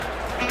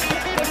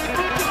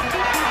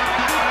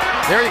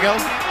There you go.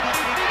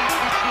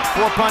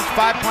 4-punch,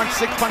 5-punch,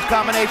 6-punch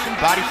combination.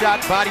 Body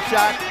shot,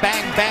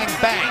 bang, bang,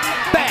 bang,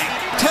 bang.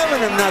 Telling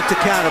him not to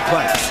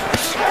counterpunch.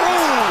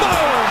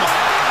 Boom!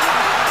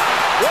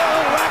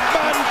 Will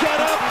Rackman get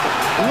up?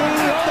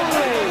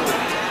 Rolling.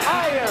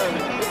 Iron.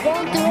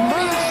 Going through all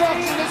the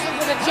instructions. This is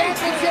for the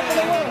championship of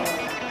the world.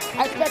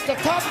 I expect a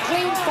tough,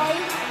 clean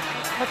fight.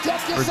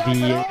 Protect yourself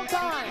at all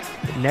times.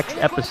 Next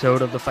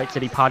episode of the Fight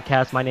City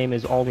podcast. My name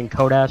is Alden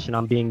Chodash, and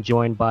I'm being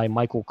joined by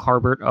Michael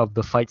Carbert of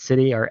the Fight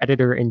City, our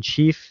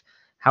editor-in-chief.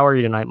 How are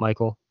you tonight,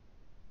 Michael?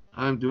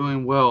 I'm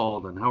doing well,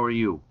 Alden. How are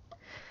you?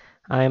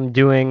 I am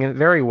doing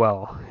very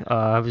well.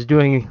 I was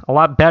doing a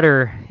lot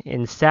better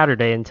in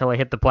Saturday until I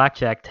hit the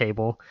blackjack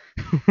table.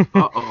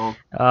 Uh-oh.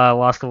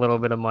 Lost a little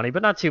bit of money,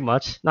 but not too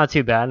much. Not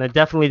too bad. And it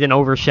definitely didn't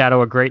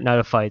overshadow a great night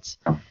of fights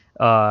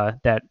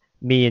that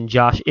me and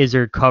Josh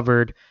Izzard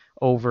covered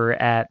over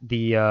at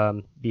the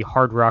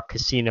Hard Rock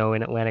Casino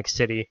in Atlantic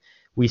City.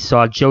 We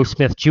saw Joe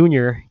Smith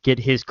Jr. get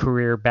his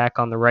career back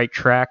on the right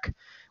track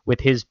with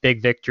his big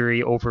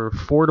victory over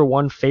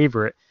 4-1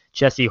 favorite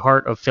Jesse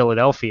Hart of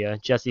Philadelphia.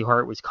 Jesse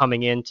Hart was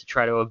coming in to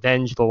try to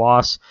avenge the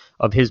loss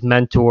of his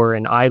mentor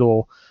and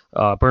idol,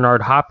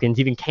 Bernard Hopkins.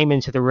 Even came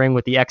into the ring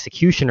with the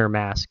executioner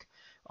mask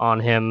on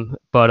him,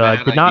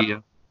 but did not.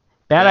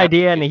 Bad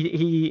idea, and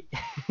he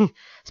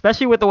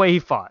especially with the way he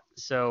fought.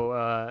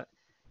 So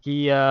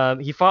he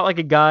fought like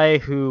a guy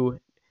who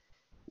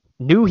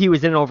knew he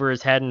was in over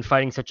his head and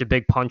fighting such a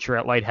big puncher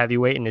at light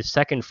heavyweight in his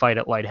second fight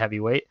at light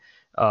heavyweight.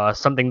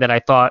 Something that I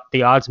thought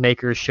the odds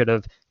makers should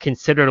have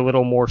considered a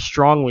little more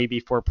strongly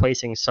before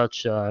placing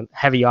such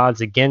heavy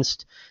odds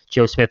against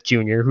Joe Smith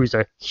Jr., who's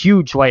a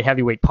huge light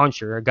heavyweight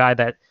puncher, a guy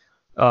that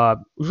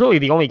was really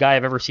the only guy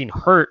I've ever seen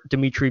hurt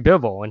Dimitri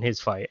Bivol in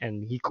his fight.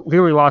 And he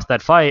clearly lost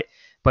that fight,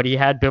 but he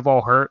had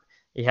Bivol hurt.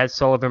 He had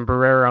Sullivan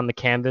Barrera on the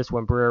canvas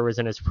when Barrera was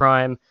in his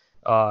prime.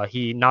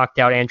 He knocked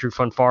out Andrew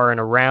Funfar in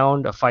a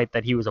round, a fight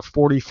that he was a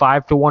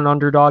 45-1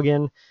 underdog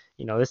in.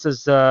 You know, this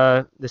is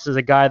a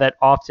guy that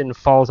often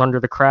falls under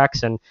the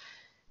cracks, and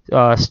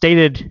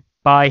stated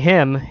by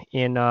him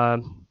in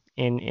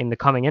the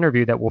coming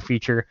interview that we'll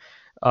feature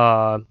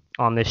on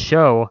this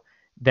show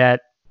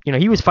that, you know,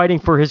 he was fighting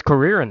for his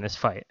career in this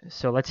fight.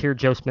 So let's hear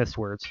Joe Smith's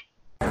words.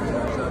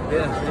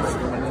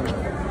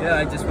 Yeah,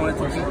 I just wanted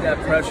to keep that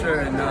pressure,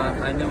 and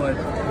I knew it.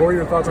 What were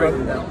your thoughts about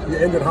you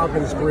ended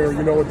Hopkins' career?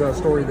 You know what the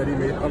story that he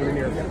made coming in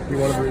here. He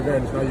wanted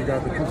revenge. Now you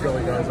got the two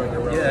Philly guys on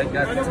your road. Yeah, I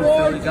got the two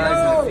Philly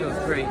guys, and it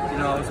feels great. You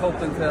know, I was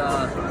hoping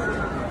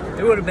to.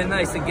 It would have been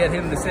nice to get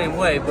him the same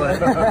way, but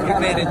we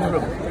made it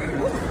through.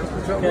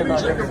 What do you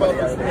think about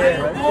this?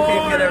 Yeah, we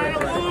can't get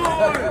everything.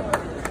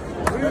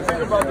 What do you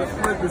think about the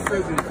split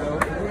decision, though?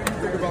 What do you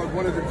think about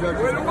one of the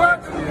judges? Way to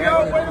work,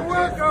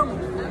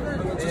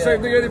 It's the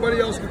same thing anybody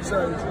else could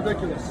say. It's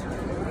ridiculous.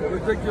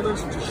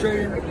 Ridiculous. It's a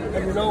shame.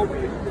 And you know,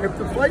 if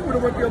the fight would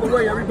have went the other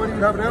way, everybody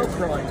would have an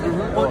outcry.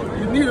 But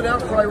you need an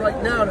outcry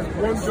right now that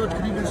one judge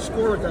could even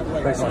score it that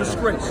way. It's a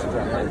disgrace.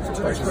 It's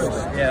a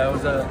disgrace. Yeah,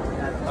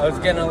 I was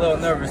getting a little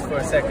nervous for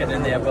a second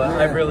in there, but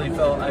I really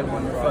felt I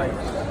won the fight.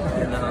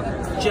 And,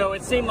 Joe,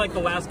 it seemed like the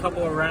last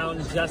couple of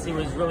rounds, Jesse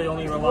was really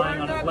only relying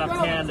on his left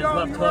hand, his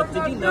left hook.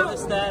 Did you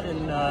notice that,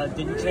 and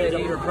did you change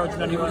up your approach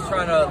in any way? He was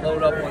trying to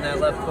load up on that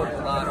left hook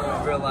a lot.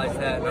 I realized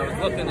that, and I was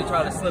looking to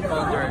try to slip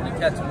under it and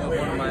catch him with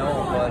one of my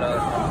own, but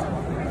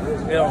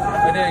you know,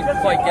 I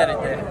didn't quite get it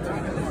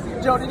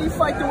there. Joe, did he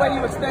fight the way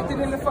you expected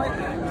him to fight?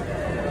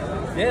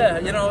 Yeah,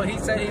 you know, he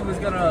said he was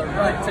gonna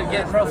like to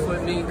get rough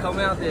with me and come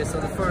out there. So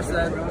as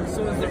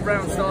soon as the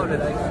round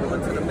started, I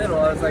went to the middle.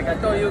 I was like, I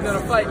thought you were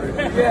gonna fight me.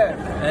 Yeah.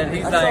 And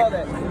he's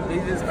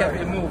he just kept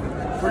it moving.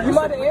 You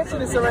might have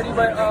answered this already,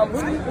 but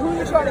who are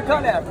you trying to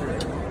cut after?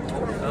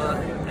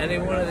 Any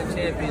one of the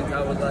champions,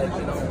 I would like,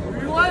 you know.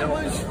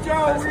 Relentless,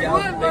 Joe.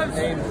 Relentless.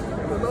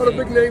 A lot of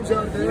big names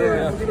out there.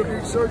 Yeah. We're going to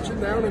be searching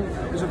down, and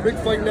there's a big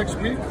fight next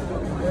week.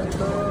 And, you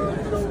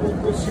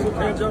know, we'll see what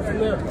pans out from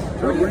there.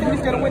 Who's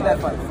going to win that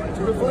fight? It's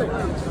a good fight.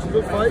 It's a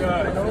good fight. You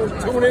know,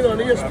 tune in on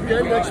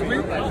ESPN next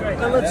week,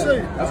 and let's see.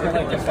 I would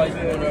like to fight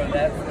for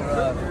that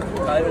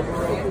title.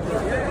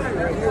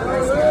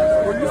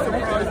 Were you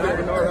surprised that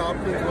Bernard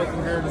Hopkins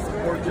wasn't there to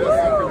support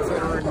Jesse,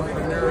 considering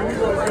the narrative?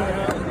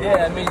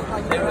 Yeah, I mean,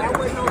 they were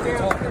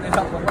talking it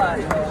up a lot.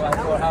 You know, I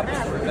thought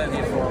Hopkins would have been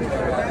here for him,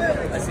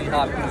 but I see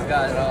Hopkins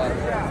got his own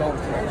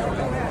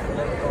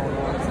going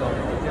on, so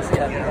just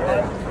had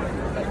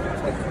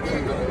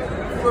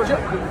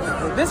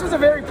This was a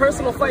very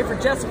personal fight for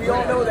Jesse, we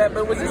all know that,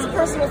 but was this a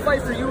personal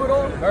fight for you at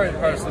all? Very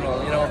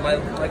personal. You know,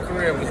 my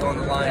career was on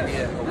the line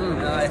here.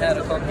 And I had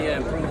to come here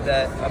and prove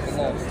that I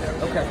belong here.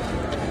 Okay.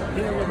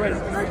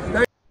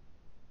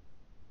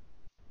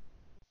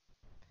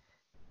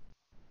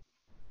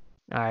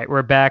 All right,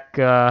 we're back.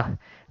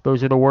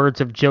 Those are the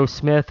words of Joe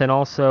Smith and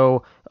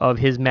also of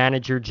his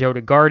manager, Joe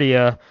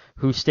DeGuardia,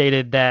 who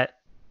stated that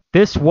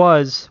this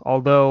was,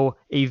 although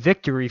a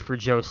victory for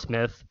Joe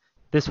Smith,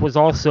 this was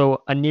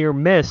also a near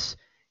miss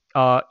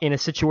in a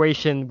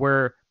situation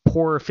where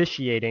poor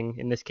officiating,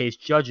 in this case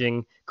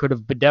judging, could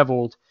have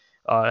bedeviled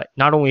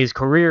not only his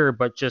career,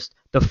 but just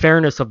the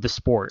fairness of the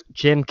sport.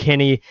 Jim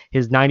Kinney,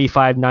 his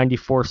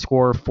 95-94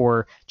 score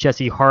for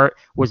Jesse Hart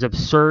was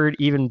absurd,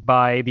 even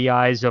by the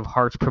eyes of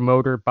Hart's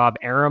promoter, Bob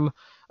Arum.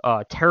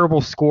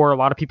 Terrible score. A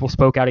lot of people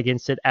spoke out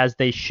against it, as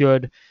they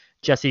should.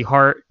 Jesse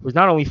Hart was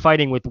not only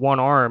fighting with one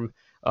arm,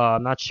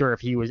 I'm not sure if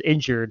he was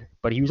injured,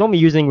 but he was only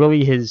using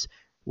really his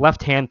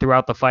left hand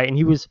throughout the fight, and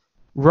he was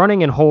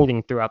running and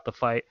holding throughout the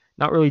fight,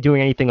 not really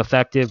doing anything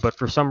effective, but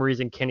for some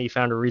reason, Kinney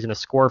found a reason to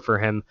score for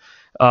him.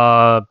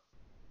 I'm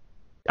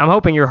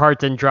hoping your heart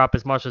didn't drop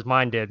as much as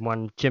mine did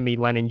when Jimmy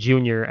Lennon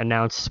Jr.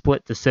 announced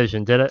split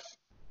decision, did it?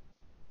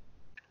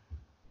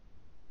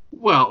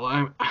 Well,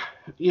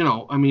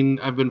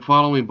 I've been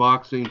following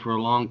boxing for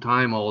a long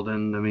time,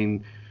 Alden. I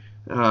mean,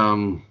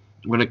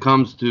 when it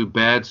comes to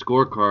bad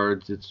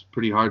scorecards, it's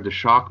pretty hard to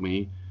shock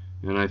me.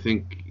 And I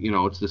think,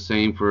 it's the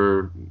same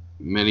for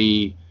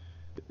pretty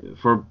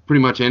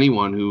much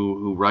anyone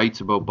who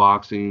writes about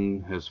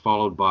boxing, has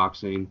followed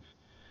boxing.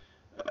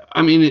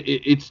 I mean,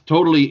 it's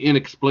totally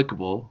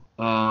inexplicable,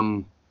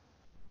 and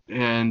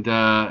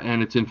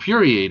it's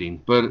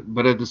infuriating.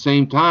 But at the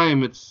same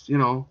time, it's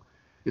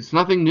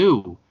nothing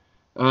new.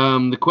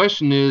 The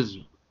question is,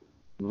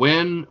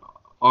 when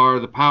are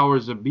the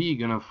powers that be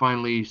going to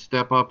finally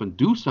step up and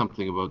do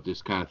something about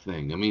this kind of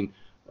thing? I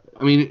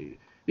mean,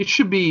 it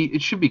should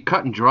be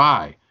cut and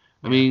dry.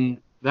 I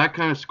mean, that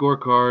kind of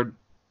scorecard,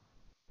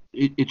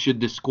 it should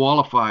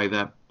disqualify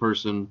that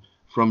person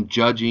from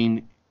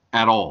judging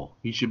at all.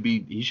 He should be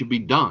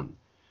done.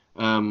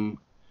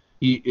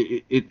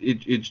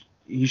 He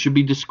should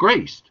be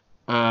disgraced.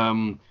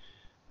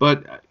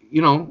 But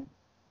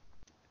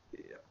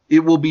it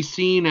will be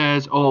seen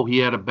as, oh, he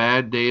had a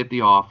bad day at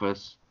the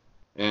office,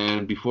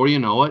 and before you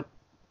know it,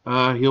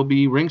 he'll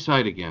be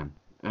ringside again.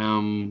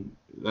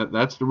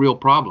 That's the real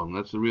problem.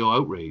 That's the real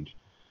outrage.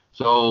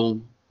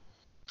 So,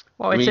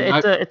 well,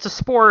 it's a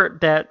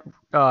sport that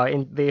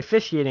in the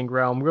officiating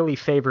realm really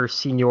favors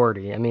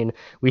seniority. I mean,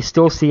 we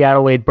still see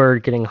Adelaide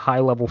Byrd getting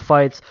high-level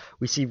fights.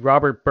 We see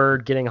Robert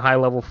Byrd getting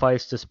high-level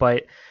fights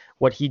despite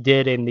what he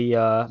did in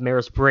the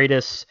Maurice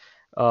Blocker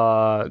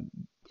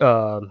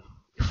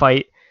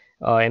fight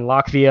in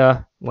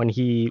Latvia when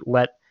he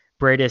let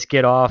Bradis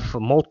get off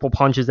multiple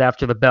punches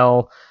after the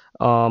bell.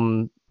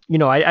 I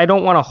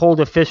don't want to hold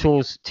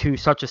officials to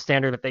such a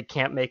standard that they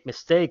can't make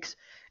mistakes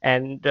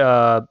and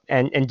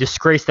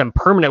disgrace them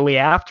permanently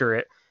after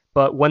it.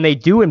 But when they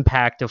do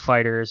impact a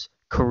fighter's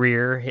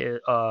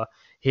career,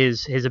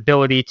 his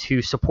ability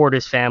to support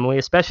his family,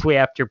 especially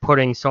after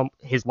putting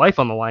his life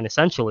on the line,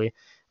 essentially,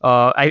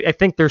 I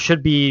think there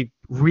should be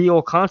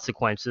real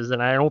consequences,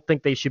 and I don't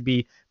think they should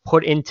be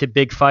put into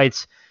big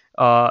fights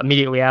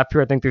immediately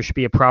after. I think there should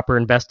be a proper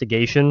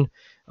investigation.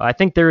 I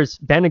think there's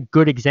been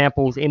good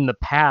examples in the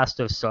past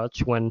of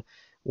such when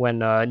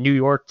New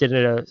York did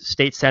a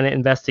state senate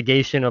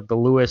investigation of the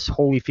Lewis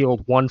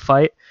Holyfield 1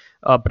 fight.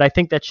 But I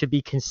think that should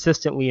be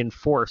consistently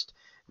enforced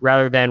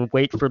rather than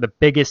wait for the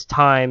biggest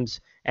times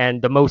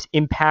and the most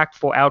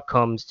impactful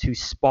outcomes to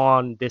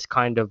spawn this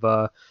kind of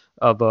a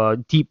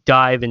deep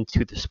dive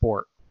into the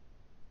sport.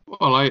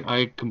 Well,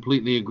 I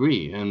completely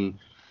agree. And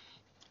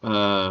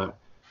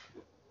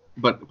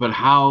but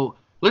how?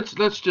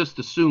 Let's just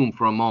assume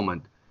for a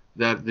moment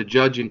that the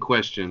judge in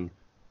question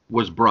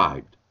was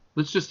bribed.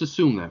 Let's just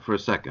assume that for a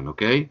second,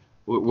 okay?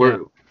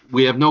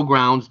 We have no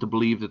grounds to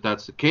believe that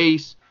that's the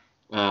case,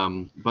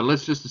 but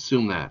let's just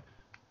assume that.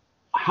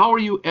 How are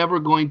you ever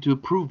going to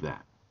prove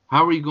that?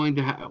 How are you going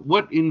to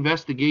what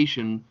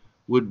investigation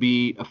would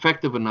be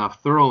effective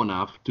enough, thorough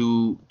enough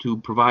to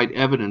provide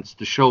evidence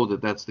to show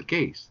that that's the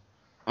case?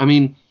 I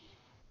mean,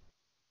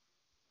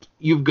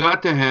 you've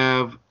got to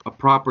have a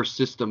proper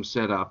system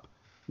set up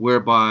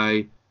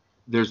whereby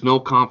there's no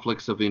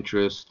conflicts of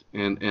interest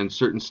and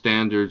certain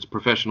standards,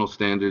 professional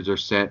standards, are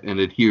set and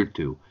adhered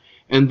to.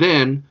 And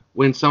then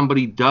when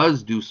somebody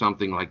does do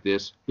something like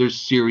this, there's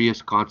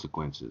serious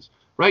consequences.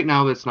 Right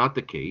now, that's not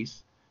the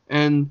case.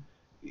 And,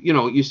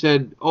 you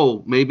said,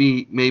 oh,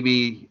 maybe,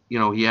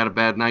 he had a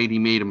bad night, he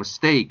made a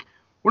mistake.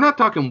 We're not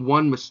talking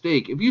one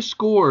mistake. If you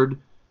scored,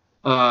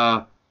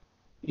 more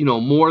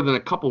than a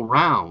couple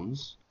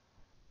rounds,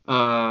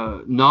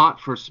 not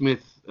for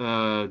Smith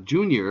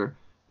Jr.,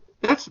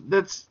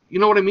 that's you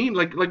know what I mean?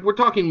 Like we're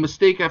talking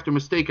mistake after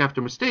mistake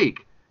after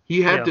mistake.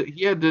 He had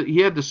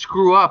to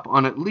screw up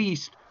on at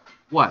least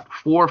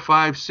 4,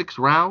 5, 6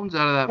 rounds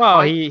out of that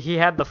fight. He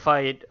had the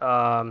fight.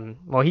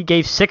 He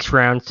gave 6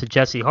 rounds to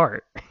Jesse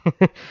Hart.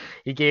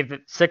 He gave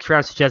 6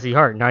 rounds to Jesse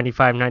Hart,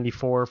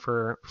 95-94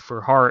 for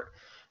Hart.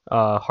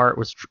 Hart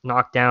was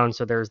knocked down,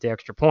 so there's the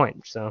extra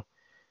point. So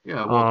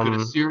yeah, could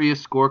a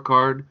serious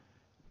scorecard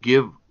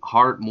give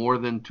Hart more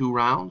than 2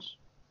 rounds?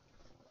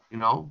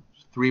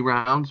 3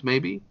 rounds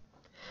maybe.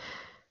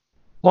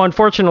 Well,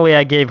 unfortunately,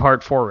 I gave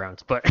Hart 4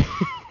 rounds, but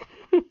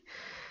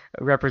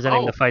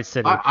representing the Fight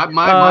City.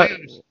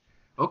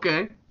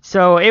 Okay.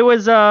 So it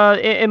was,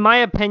 in my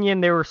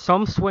opinion, there were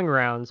some swing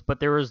rounds, but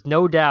there was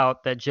no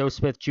doubt that Joe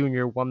Smith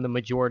Jr. won the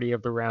majority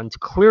of the rounds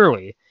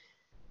clearly.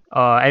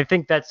 I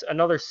think that's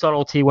another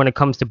subtlety when it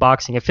comes to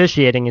boxing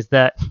officiating is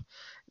that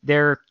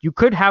you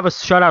could have a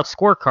shutout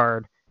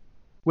scorecard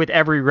with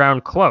every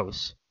round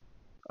close.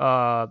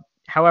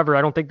 However,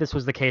 I don't think this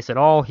was the case at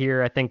all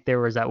here. I think there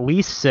was at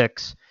least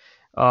 6,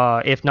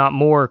 if not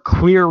more,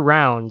 clear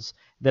rounds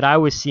that I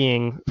was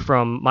seeing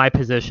from my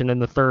position in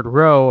the third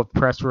row of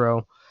press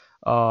row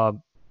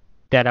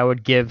that I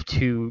would give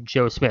to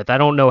Joe Smith. I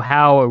don't know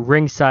how a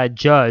ringside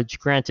judge,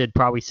 granted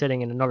probably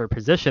sitting in another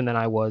position than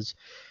I was,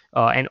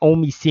 and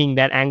only seeing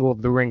that angle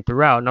of the ring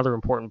throughout, another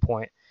important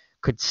point,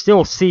 could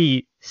still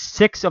see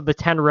 6 of the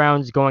 10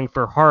 rounds going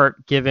for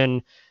Hart,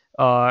 given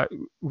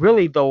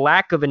really the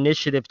lack of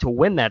initiative to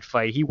win that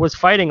fight. He was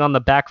fighting on the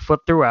back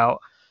foot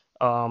throughout.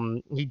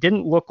 He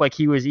didn't look like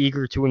he was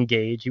eager to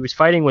engage. He was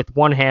fighting with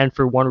one hand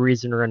for one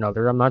reason or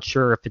another. I'm not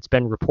sure if it's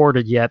been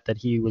reported yet that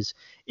he was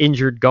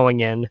injured going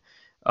in.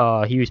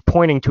 He was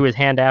pointing to his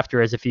hand after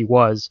as if he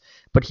was,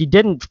 but he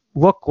didn't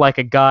look like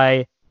a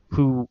guy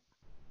who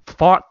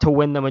fought to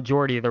win the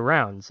majority of the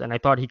rounds, and I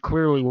thought he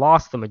clearly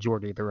lost the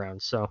majority of the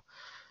rounds. So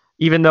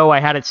even though I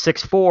had it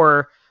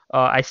 6-4,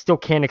 I still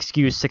can't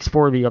excuse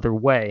 6-4 the other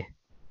way.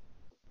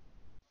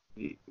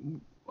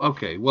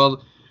 Okay,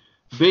 well,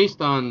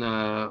 based on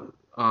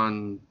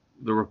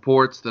the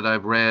reports that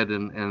I've read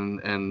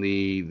and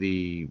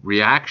the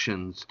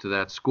reactions to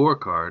that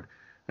scorecard,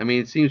 I mean,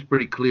 it seems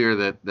pretty clear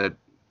that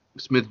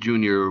Smith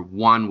Jr.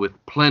 won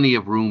with plenty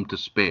of room to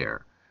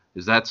spare.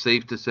 Is that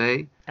safe to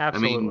say?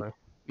 Absolutely. I mean,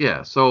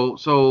 yeah.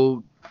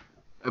 So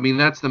I mean,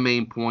 that's the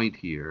main point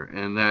here,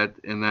 and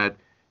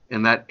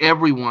that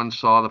everyone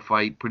saw the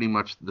fight pretty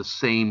much the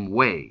same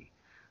way.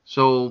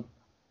 So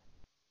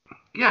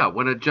yeah,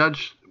 when a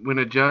judge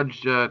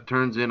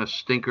turns in a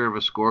stinker of a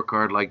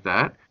scorecard like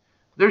that,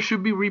 there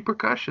should be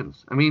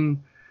repercussions. I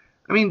mean,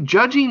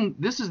 judging.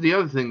 This is the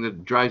other thing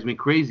that drives me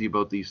crazy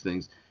about these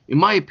things. In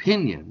my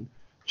opinion,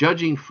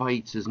 judging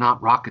fights is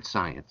not rocket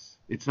science.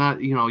 It's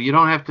not, you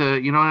don't have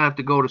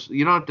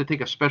to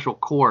take a special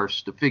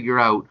course to figure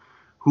out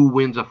who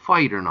wins a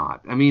fight or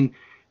not. I mean,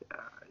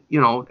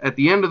 at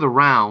the end of the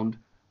round,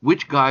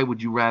 which guy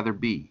would you rather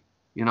be?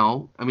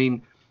 I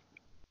mean,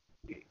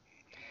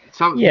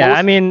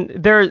 I mean,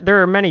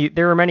 there are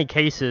many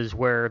cases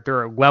where there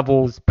are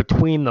levels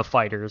between the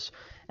fighters,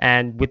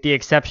 and with the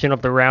exception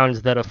of the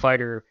rounds that a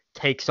fighter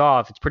takes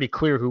off, it's pretty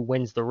clear who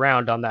wins the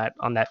round on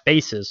that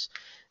basis.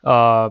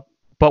 But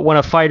when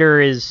a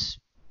fighter is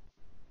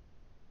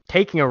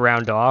taking a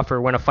round off,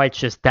 or when a fight's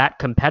just that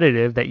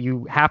competitive that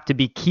you have to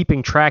be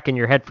keeping track in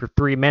your head for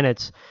 3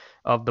 minutes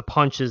of the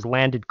punches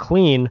landed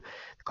clean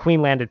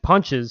landed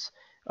punches,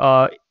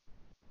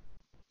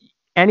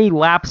 any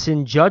lapse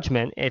in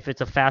judgment, if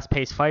it's a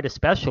fast-paced fight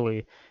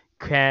especially,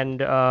 can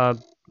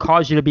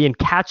cause you to be in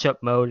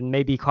catch-up mode and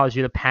maybe cause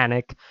you to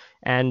panic,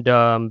 and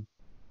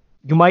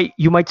you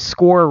might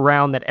score a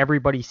round that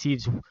everybody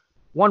sees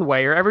one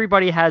way, or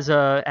everybody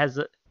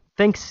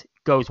thinks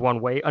goes one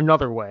way,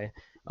 another way,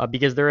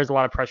 because there is a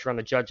lot of pressure on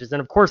the judges. And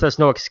of course, that's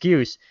no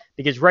excuse,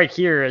 because right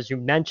here, as you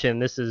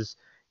mentioned, this is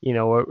a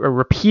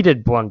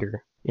repeated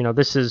blunder.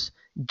 This is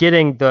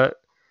getting the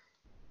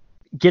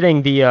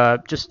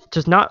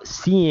just not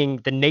seeing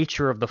the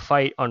nature of the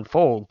fight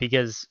unfold,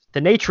 because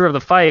the nature of the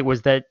fight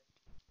was that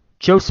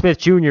Joe Smith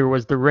Jr.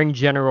 was the ring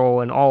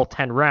general in all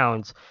 10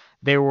 rounds.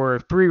 There were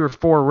 3 or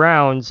 4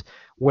 rounds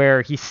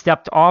where he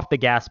stepped off the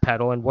gas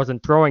pedal and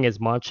wasn't throwing as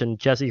much, and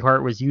Jesse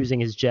Hart was using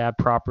his jab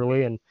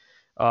properly, and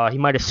he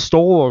might have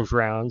stole those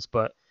rounds,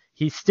 but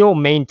he still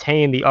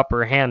maintained the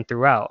upper hand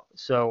throughout.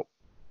 So,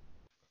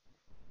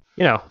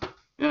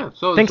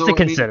 things to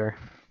consider.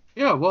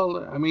 Yeah,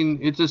 well, I mean,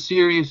 it's a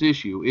serious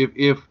issue.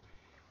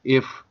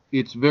 If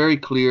it's very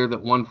clear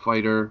that one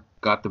fighter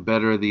got the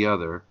better of the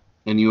other,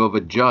 and you have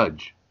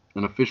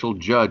an official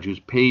judge who's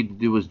paid to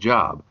do his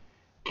job,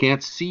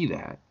 can't see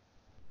that,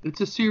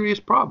 it's a serious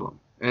problem.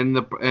 And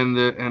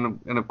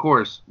of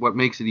course, what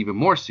makes it even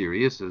more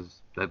serious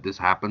is that this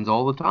happens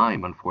all the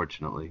time,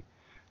 unfortunately.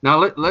 Now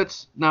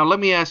let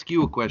me ask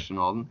you a question,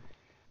 Alden.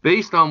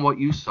 Based on what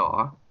you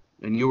saw,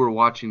 and you were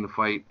watching the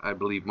fight, I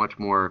believe, much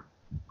more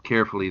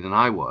carefully than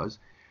I was,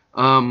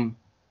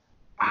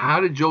 how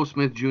did Joe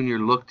Smith Jr.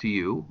 look to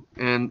you,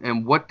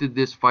 and what did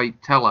this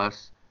fight tell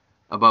us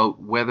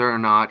about whether or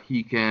not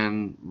he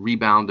can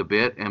rebound a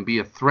bit and be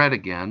a threat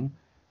again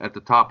at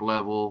the top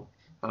level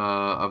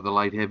of the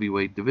light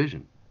heavyweight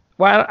division?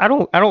 Well, I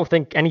don't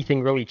think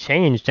anything really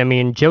changed. I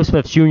mean, Joe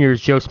Smith Jr.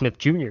 is Joe Smith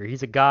Jr.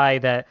 He's a guy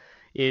that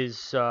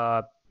is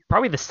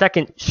probably the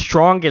second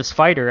strongest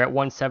fighter at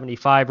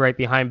 175, right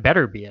behind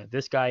Beterbiev.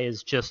 This guy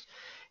is just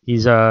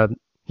he's a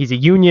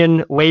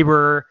union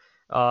laborer.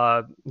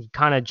 He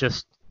kind of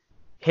just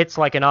hits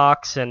like an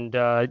ox, and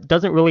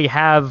doesn't really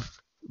have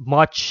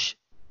much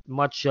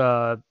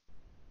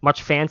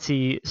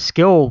fancy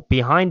skill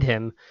behind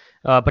him.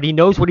 But he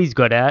knows what he's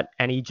good at,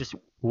 and he just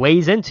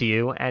lays into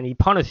you, and he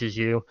punishes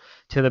you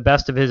to the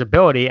best of his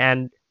ability.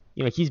 And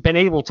he's been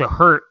able to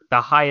hurt the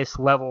highest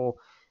level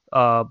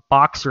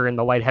boxer in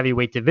the light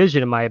heavyweight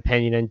division, in my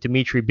opinion, in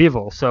Dmitry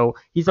Bivol. So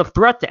he's a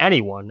threat to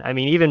anyone. I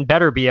mean, even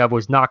Beterbiev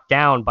was knocked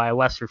down by a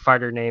lesser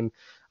fighter named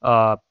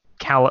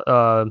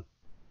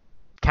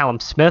Callum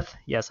Smith.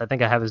 Yes, I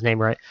think I have his name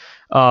right.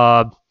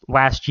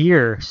 Last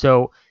year.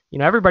 So,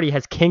 everybody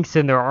has kinks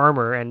in their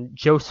armor, and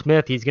Joe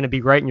Smith, he's going to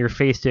be right in your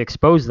face to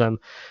expose them.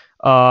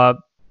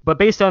 But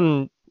based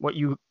on what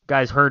you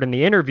guys heard in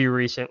the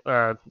interview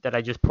that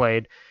I just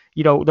played,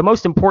 the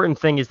most important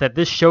thing is that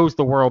this shows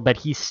the world that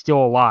he's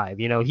still alive.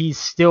 He's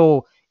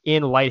still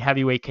in light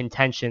heavyweight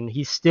contention.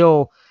 He's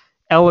still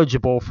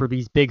eligible for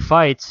these big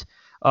fights,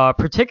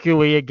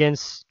 particularly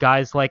against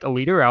guys like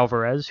Eleider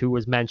Alvarez, who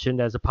was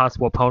mentioned as a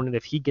possible opponent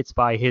if he gets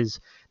by his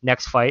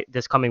next fight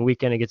this coming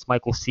weekend against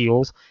Michael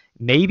Seals.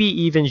 Maybe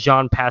even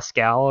Jean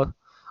Pascal,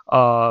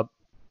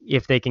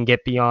 if they can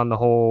get beyond the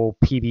whole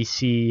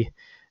PBC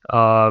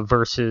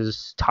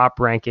versus Top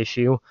Rank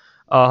issue,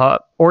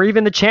 or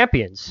even the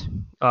champions.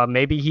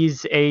 Maybe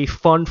he's a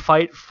fun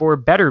fight for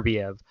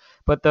Beterbiev.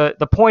 But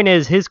the point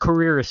is, his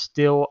career is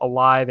still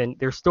alive, and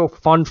there's still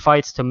fun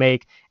fights to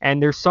make,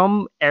 and there's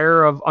some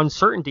air of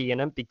uncertainty in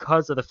him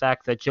because of the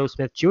fact that Joe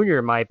Smith Jr.,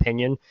 in my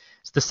opinion,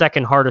 is the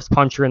second hardest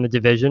puncher in the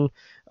division,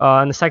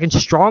 and the second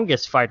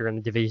strongest fighter in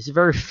the division. He's a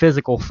very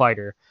physical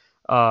fighter.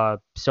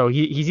 So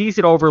he's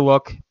easy to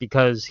overlook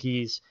because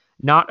he's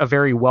not a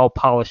very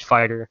well-polished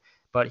fighter,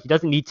 but he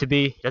doesn't need to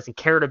be. He doesn't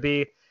care to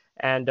be,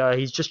 and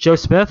he's just Joe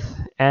Smith,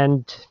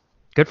 and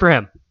good for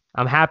him.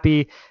 I'm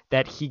happy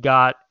that he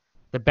got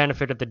the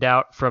benefit of the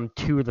doubt from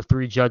 2 of the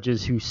 3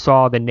 judges who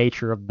saw the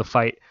nature of the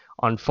fight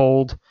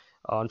unfold.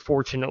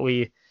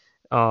 Unfortunately,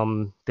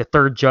 the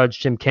 3rd judge,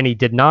 Jim Kinney,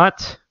 did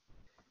not.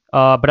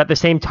 But at the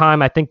same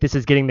time, I think this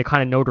is getting the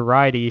kind of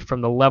notoriety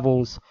from the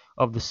levels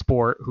of the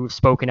sport who have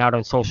spoken out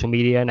on social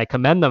media, and I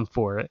commend them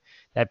for it,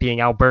 that being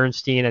Al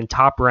Bernstein and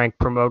Top Rank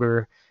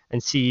promoter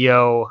and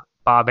CEO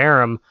Bob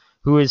Arum,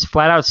 who is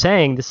flat out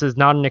saying this is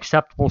not an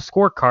acceptable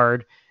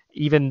scorecard,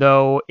 even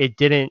though it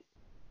didn't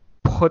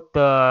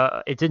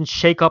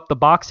shake up the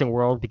boxing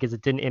world because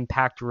it didn't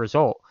impact the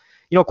result.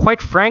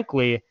 Quite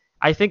frankly,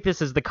 I think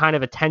this is the kind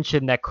of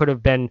attention that could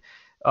have been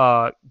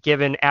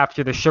given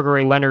after the Sugar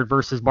Ray Leonard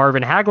versus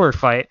Marvin Hagler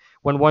fight,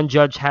 when one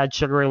judge had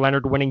Sugar Ray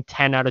Leonard winning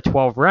 10 out of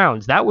 12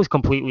 rounds. That was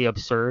completely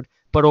absurd,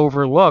 but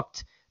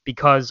overlooked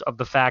because of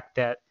the fact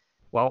that,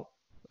 well,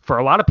 for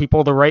a lot of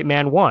people, the right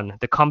man won.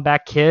 The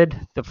comeback kid,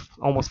 the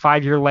almost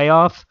 5-year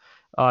layoff,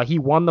 he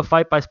won the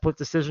fight by split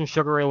decision,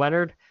 Sugar Ray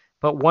Leonard,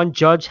 but one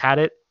judge had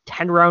it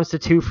 10 rounds to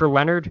 2 for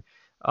Leonard,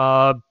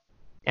 and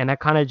that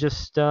kind of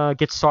just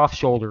gets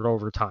soft-shouldered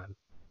over time.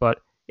 But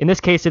in this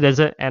case, it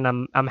isn't, and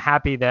I'm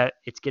happy that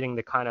it's getting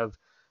the kind of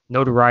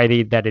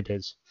notoriety that it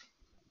is.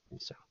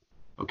 So.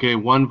 Okay,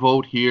 1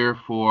 vote here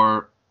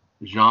for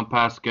Jean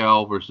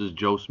Pascal versus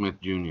Joe Smith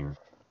Jr.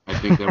 I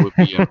think that would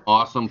be an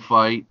awesome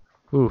fight.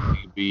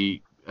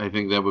 I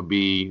think that would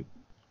be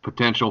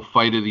potential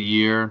fight of the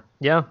year.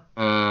 Yeah.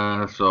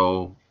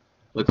 So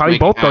let's probably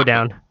both go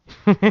down.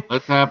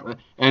 Let's have,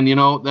 and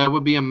that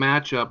would be a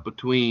matchup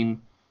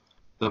between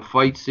the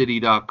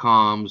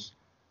FightCity.com's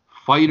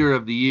Fighter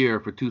of the Year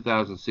for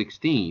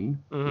 2016,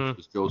 which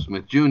was Joe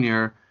Smith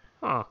Jr.,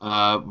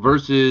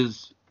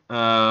 versus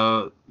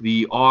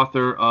the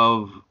author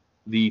of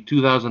the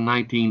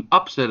 2019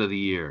 Upset of the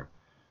Year.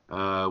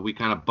 We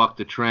kind of bucked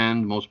the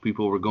trend. Most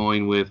people were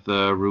going with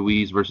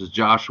Ruiz versus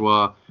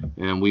Joshua,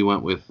 and we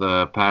went with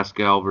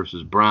Pascal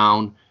versus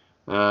Brown.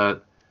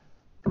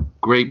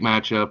 Great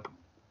matchup.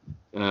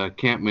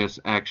 Can't miss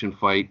action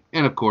fight,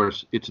 and of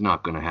course it's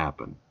not going to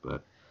happen.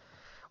 But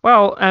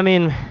well, I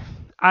mean,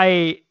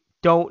 I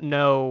don't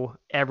know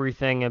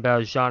everything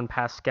about Jean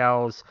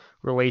Pascal's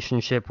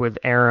relationship with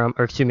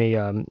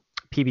PBC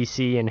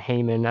and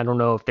Heyman. I don't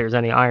know if there's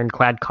any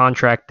ironclad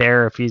contract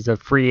there, if he's a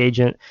free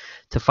agent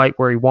to fight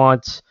where he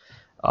wants.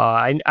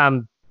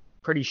 I'm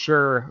pretty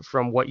sure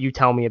from what you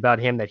tell me about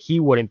him that he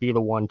wouldn't be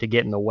the one to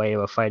get in the way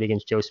of a fight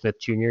against Joe Smith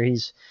Jr.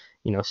 He's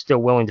still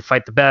willing to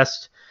fight the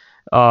best.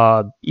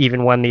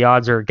 Even when the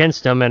odds are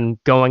against him,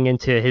 and going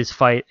into his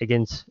fight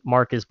against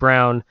Marcus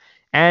Brown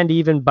and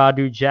even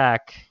Badu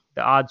Jack,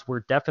 the odds were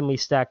definitely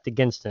stacked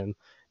against him.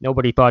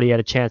 Nobody thought he had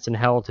a chance in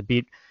hell to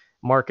beat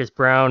Marcus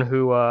Brown,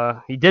 who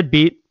he did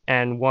beat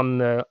and won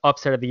the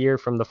upset of the year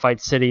from the Fight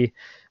City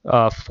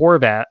for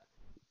that.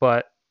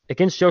 But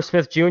against Joe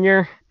Smith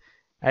Jr.,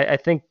 I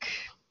think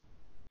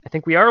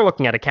we are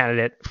looking at a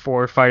candidate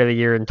for Fight of the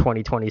Year in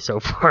 2020 so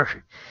far.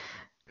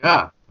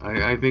 Yeah,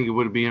 I think it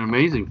would be an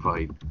amazing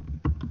fight.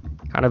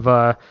 Kind of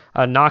a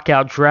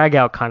knockout,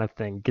 drag-out kind of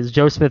thing, because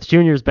Joe Smith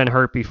Jr. has been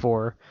hurt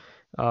before,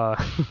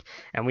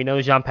 and we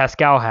know Jean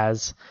Pascal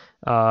has,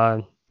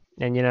 and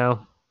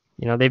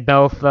they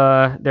both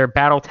they're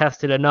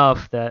battle-tested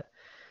enough that,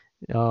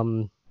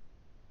 I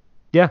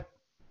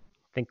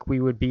think we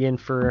would be in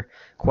for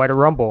quite a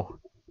rumble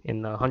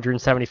in the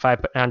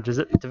 175-pound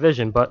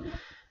division, but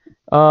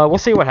we'll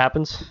see what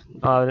happens.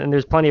 And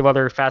there's plenty of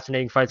other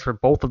fascinating fights for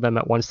both of them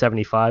at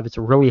 175. It's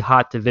a really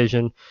hot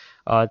division.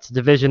 It's a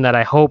division that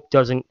I hope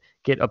doesn't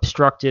get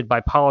obstructed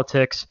by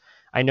politics.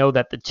 I know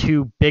that the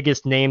 2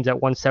 biggest names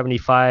at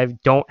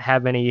 175 don't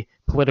have any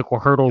political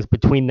hurdles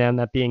between them,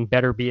 that being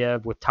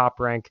Beterbiev with Top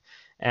Rank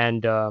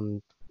and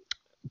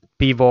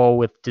Bivol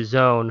with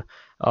DAZN.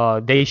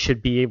 They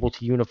should be able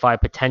to unify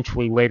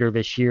potentially later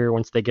this year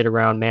once they get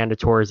around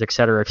mandatories, et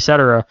cetera, et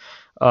cetera.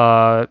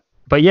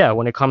 But yeah,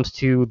 when it comes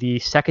to the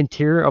second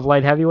tier of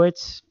light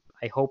heavyweights,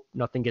 I hope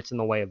nothing gets in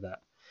the way of that.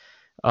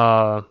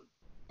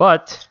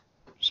 But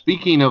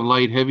speaking of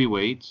light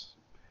heavyweights,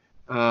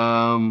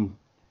 one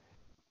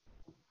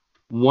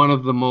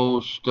of the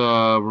most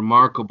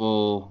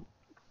remarkable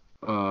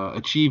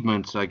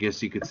achievements, I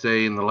guess you could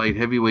say, in the light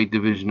heavyweight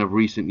division of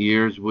recent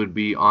years would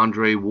be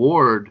Andre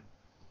Ward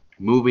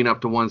moving up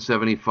to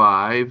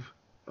 175,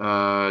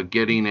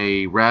 getting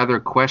a rather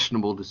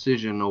questionable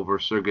decision over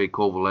Sergey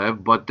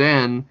Kovalev, but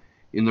then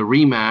in the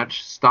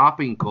rematch,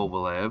 stopping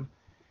Kovalev.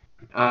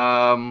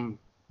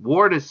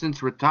 Ward has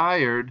since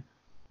retired,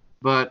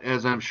 but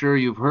as I'm sure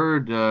you've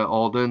heard,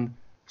 Alden,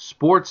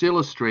 Sports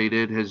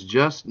Illustrated has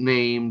just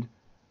named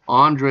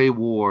Andre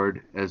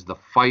Ward as the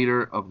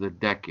fighter of the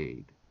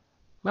decade.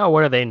 Well,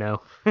 what do they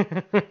know?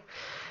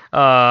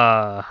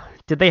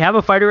 Did they have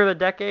a fighter of the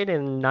decade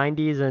in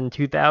 90s and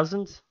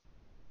 2000s?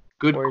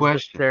 Good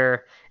question.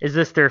 Is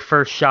this their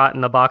first shot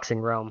in the boxing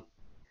realm?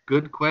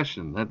 Good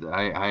question.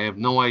 I have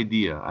no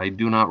idea. I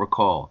do not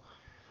recall.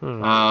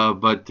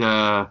 But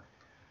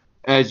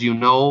as you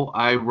know,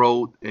 I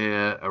wrote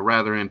a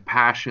rather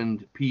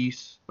impassioned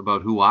piece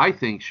about who I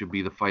think should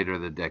be the fighter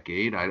of the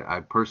decade.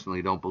 I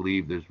personally don't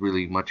believe there's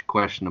really much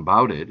question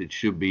about it. It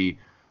should be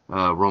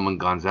Roman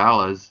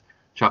Gonzalez,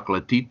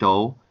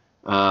 Chocolatito.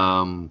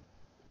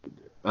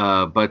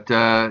 But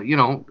you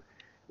know,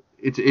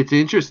 it's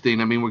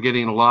interesting. I mean, we're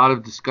getting a lot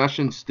of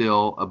discussion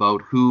still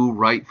about who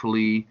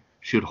rightfully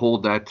should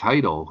hold that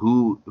title.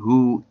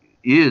 Who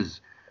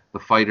is the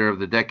fighter of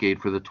the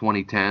decade for the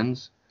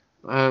 2010s?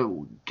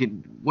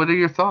 What are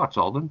your thoughts,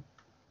 Alden?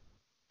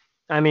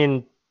 I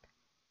mean,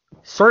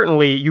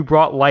 certainly you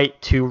brought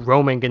light to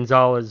Roman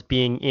Gonzalez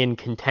being in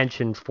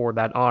contention for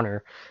that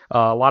honor.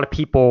 A lot of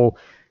people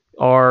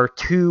are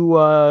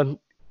too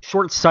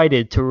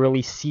short-sighted to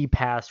really see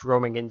past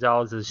Roman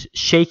Gonzalez's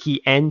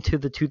shaky end to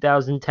the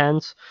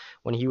 2010s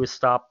when he was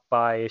stopped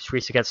by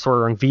Srisaket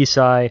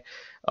Sorong-Visai.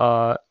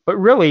 But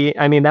really,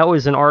 I mean, that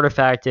was an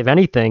artifact, if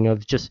anything,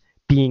 of just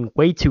being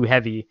way too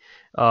heavy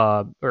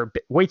or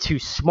way too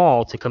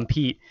small to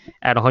compete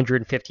at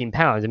 115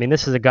 pounds. I mean,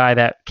 this is a guy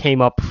that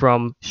came up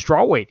from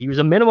strawweight. He was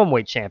a minimum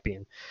weight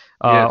champion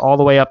all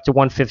the way up to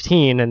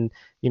 115. And,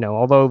 you know,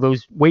 although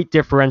those weight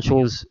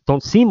differentials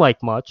don't seem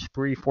like much,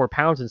 3-4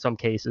 pounds in some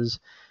cases,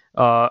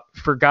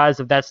 for guys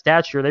of that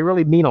stature, they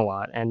really mean a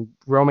lot. And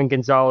Roman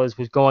Gonzalez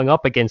was going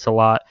up against a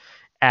lot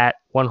at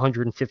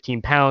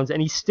 115 pounds,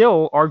 and he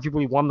still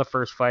arguably won the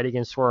first fight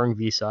against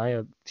Sorong-Visai,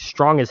 a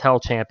strong as hell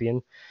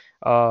champion.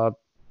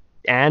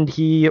 And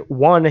he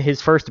won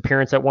his first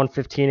appearance at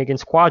 115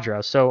 against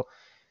Quadra. So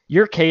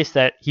your case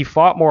that he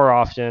fought more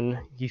often,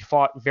 he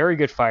fought very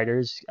good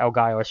fighters, El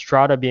Gallo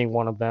Estrada being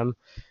one of them,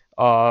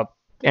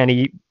 and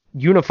he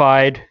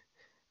unified,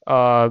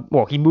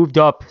 he moved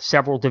up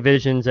several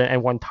divisions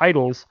and won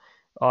titles.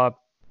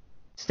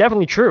 It's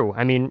definitely true.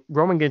 I mean,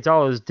 Roman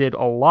Gonzalez did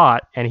a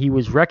lot, and he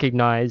was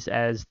recognized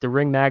as the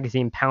Ring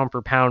Magazine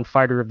pound-for-pound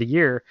fighter of the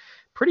year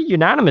pretty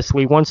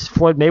unanimously once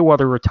Floyd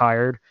Mayweather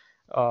retired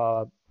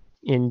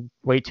in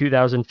late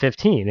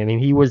 2015. I mean,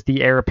 he was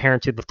the heir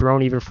apparent to the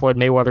throne. Even Floyd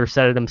Mayweather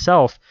said it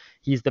himself.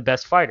 He's the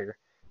best fighter.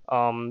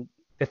 The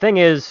thing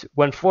is,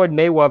 when Floyd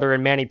Mayweather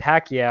and Manny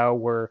Pacquiao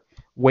were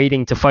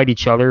waiting to fight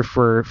each other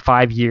for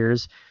 5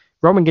 years,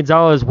 Roman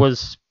Gonzalez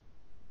was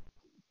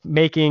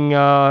making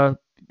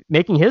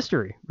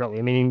history, really.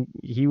 I mean,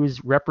 he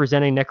was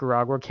representing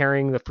Nicaragua,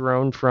 carrying the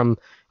throne from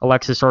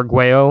Alexis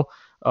Arguello,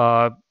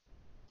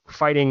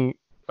 fighting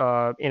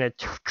in a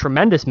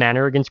tremendous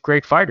manner against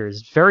great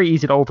fighters. It's very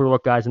easy to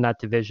overlook guys in that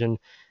division.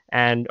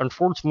 And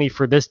unfortunately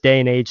for this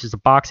day and age as a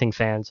boxing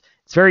fans,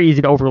 it's very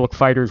easy to overlook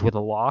fighters with a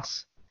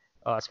loss,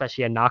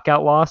 especially a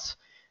knockout loss.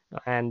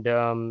 And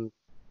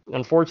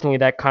unfortunately,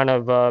 that kind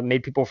of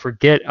made people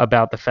forget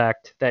about the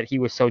fact that he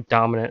was so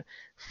dominant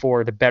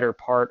for the better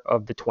part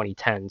of the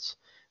 2010s.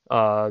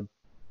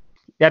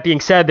 That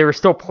being said, there were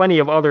still plenty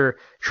of other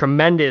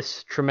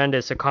tremendous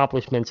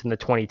accomplishments in the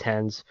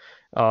 2010s.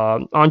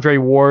 Andre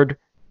Ward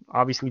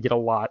obviously did a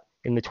lot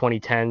in the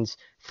 2010s.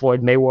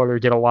 Floyd Mayweather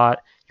did a lot.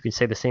 You can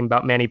say the same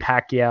about Manny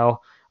Pacquiao.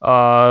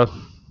 Canelo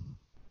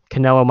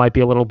might be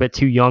a little bit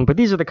too young, but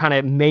these are the kind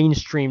of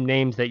mainstream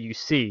names that you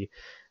see.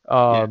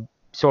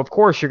 So, of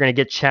course, you're going to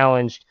get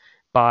challenged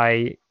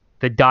by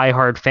the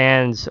diehard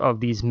fans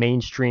of these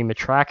mainstream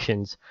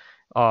attractions,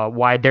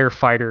 why their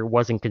fighter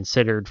wasn't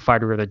considered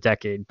fighter of the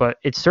decade. But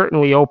it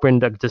certainly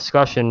opened a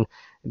discussion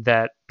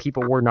that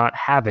people were not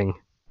having.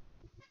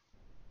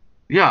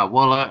 Yeah,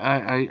 well,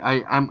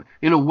 I'm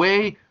in a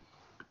way,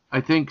 I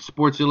think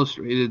Sports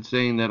Illustrated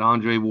saying that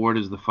Andre Ward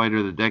is the fighter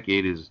of the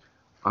decade is,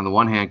 on the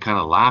one hand, kind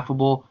of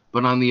laughable,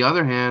 but on the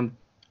other hand,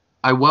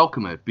 I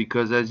welcome it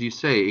because, as you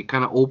say, it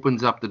kind of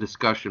opens up the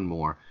discussion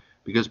more.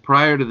 Because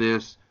prior to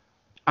this,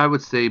 I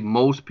would say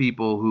most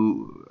people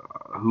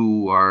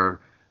who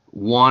are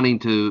wanting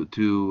to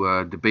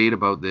debate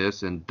about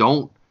this and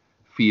don't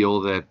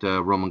feel that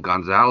Roman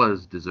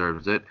Gonzalez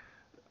deserves it,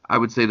 I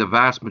would say the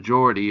vast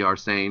majority are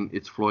saying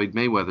it's Floyd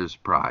Mayweather's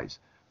prize.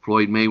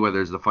 Floyd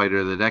Mayweather is the fighter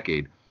of the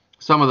decade.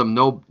 Some of them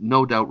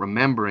no doubt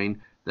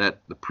remembering that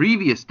the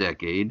previous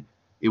decade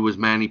it was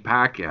Manny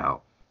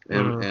Pacquiao,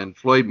 and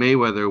Floyd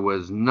Mayweather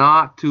was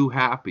not too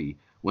happy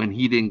when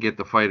he didn't get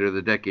the fighter of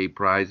the decade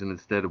prize, and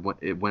instead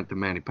it went to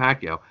Manny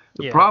Pacquiao.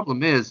 The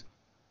problem is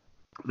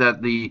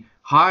that the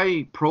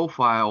high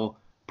profile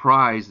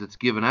prize that's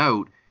given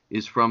out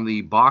is from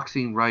the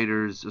Boxing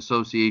Writers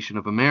Association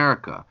of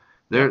America.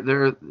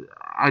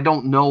 I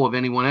don't know of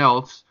anyone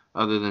else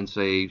other than,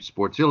 say,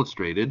 Sports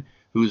Illustrated,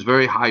 who's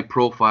very high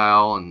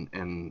profile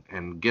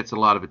and gets a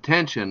lot of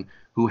attention,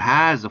 who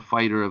has a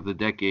Fighter of the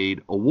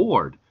Decade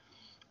award.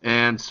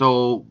 And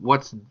so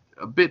what's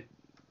a bit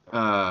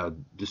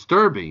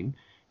disturbing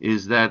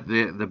is that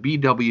the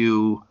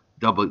BWAA,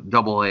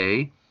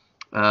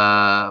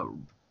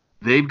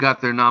 they've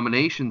got their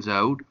nominations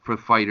out for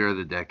Fighter of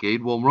the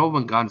Decade. Well,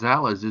 Roman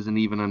Gonzalez isn't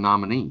even a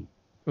nominee.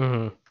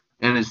 And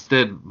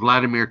instead,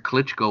 Vladimir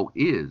Klitschko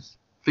is.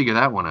 Figure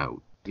that one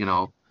out, you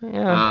know.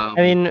 Yeah.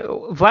 I mean,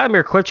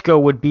 Vladimir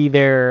Klitschko would be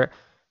there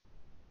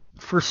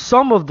for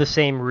some of the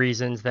same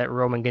reasons that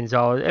Roman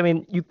Gonzalez. I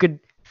mean, you could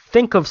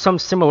think of some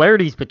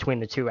similarities between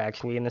the two,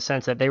 actually, in the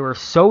sense that they were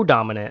so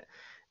dominant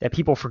that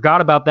people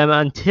forgot about them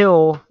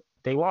until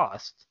they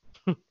lost.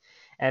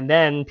 And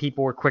then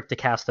people were quick to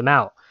cast them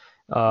out.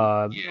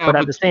 But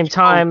at the same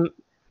time,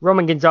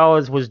 Roman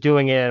Gonzalez was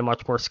doing it in a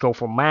much more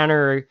skillful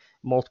manner,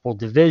 multiple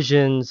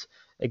divisions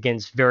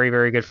against very,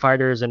 very good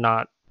fighters, and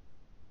not,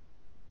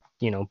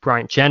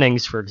 Bryant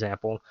Jennings, for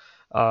example.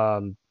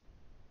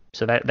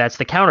 So that's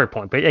the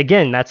counterpoint. But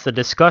again, that's the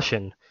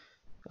discussion.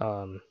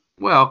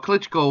 Well,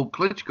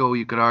 Klitschko,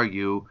 you could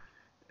argue,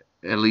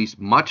 at least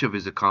much of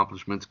his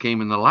accomplishments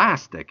came in the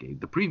last decade,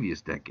 the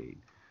previous decade.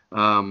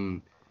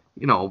 But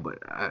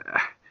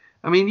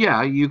I mean,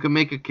 yeah, you can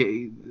make a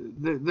case.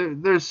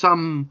 There's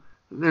some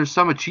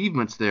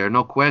achievements there,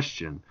 no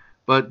question.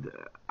 But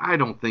I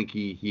don't think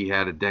he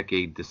had a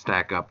decade to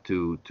stack up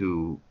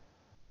to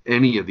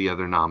any of the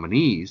other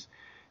nominees.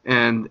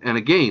 And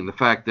again, the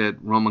fact that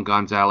Roman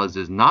Gonzalez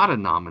is not a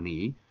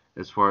nominee,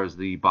 as far as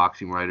the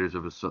Boxing Writers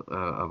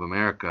of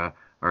America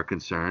are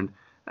concerned,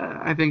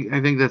 I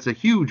think that's a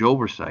huge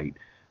oversight.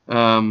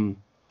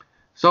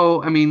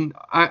 So I mean,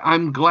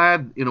 I'm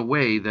glad in a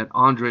way that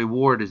Andre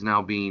Ward is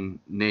now being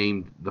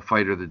named the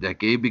Fighter of the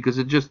Decade, because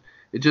it just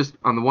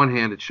on the one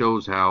hand it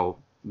shows how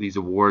these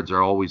awards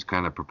are always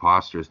kind of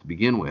preposterous to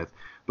begin with,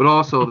 but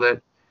also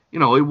that it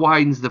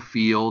widens the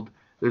field.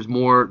 There's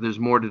more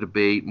to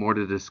debate, more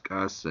to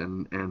discuss,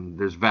 and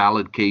there's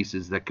valid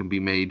cases that can be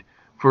made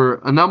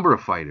for a number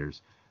of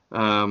fighters.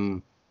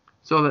 So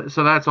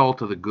that's all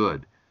to the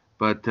good.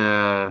 But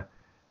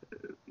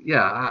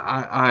yeah,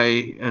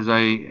 I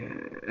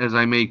as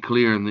I made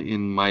clear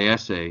in my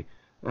essay,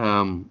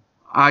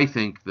 I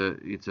think that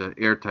it's an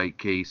airtight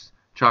case.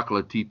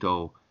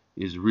 Chocolatito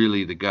is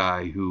really the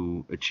guy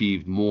who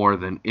achieved more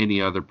than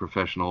any other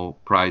professional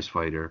prize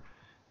fighter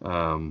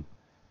in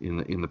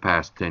the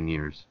past 10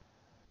 years.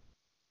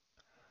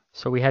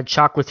 So we had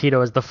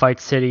Chocolatito as the Fight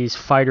City's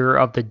Fighter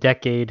of the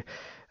Decade.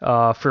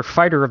 For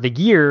Fighter of the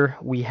Year,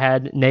 we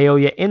had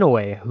Naoya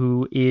Inoue,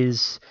 who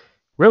is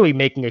really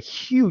making a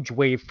huge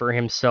wave for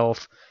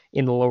himself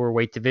in the lower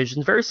weight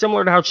divisions, very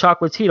similar to how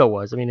Chocolatito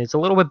was. I mean, it's a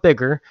little bit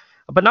bigger,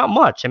 but not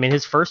much. I mean,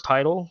 his first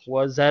title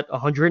was at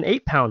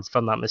 108 pounds, if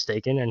I'm not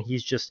mistaken, and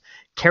he's just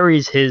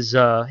carries his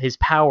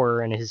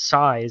power and his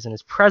size and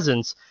his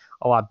presence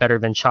a lot better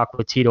than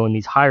Chocolatito in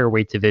these higher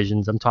weight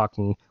divisions. I'm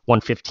talking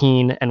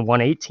 115 and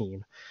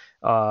 118.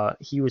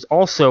 He was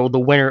also the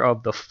winner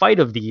of the Fight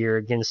of the Year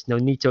against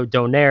Nonito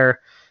Donaire,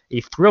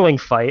 a thrilling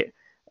fight.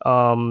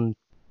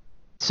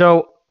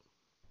 So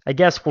I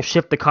guess we'll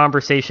shift the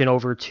conversation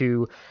over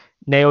to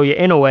Naoya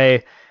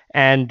Inoue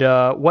and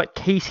what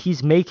case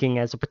he's making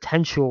as a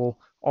potential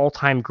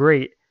all-time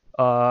great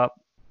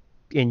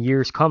in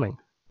years coming.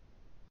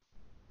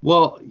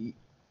 Well,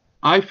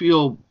 I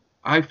feel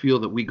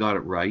that we got it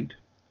right.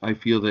 I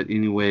feel that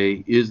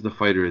Inoue is the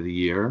Fighter of the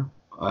Year.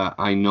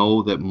 I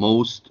know that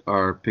most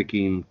are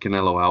picking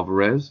Canelo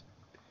Alvarez,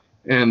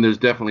 and there's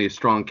definitely a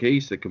strong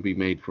case that can be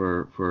made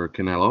for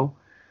Canelo.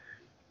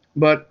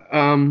 But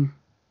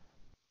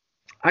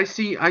I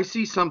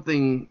see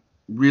something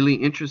really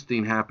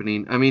interesting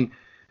happening. I mean,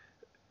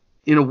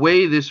 in a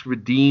way, this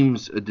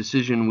redeems a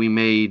decision we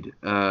made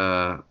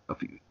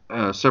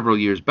several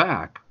years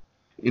back.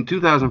 In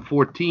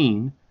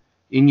 2014,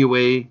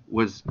 Inoue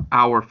was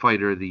our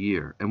Fighter of the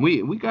Year, and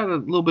we got a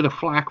little bit of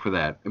flack for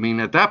that. I mean,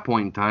 at that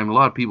point in time, a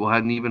lot of people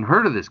hadn't even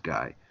heard of this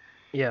guy.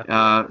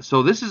 Yeah.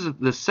 So this is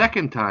the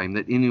second time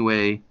that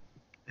Inoue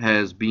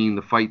has been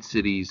the Fight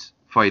City's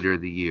Fighter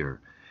of the Year.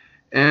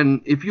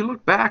 And if you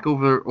look back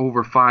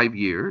over 5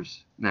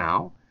 years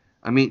now,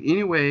 I mean,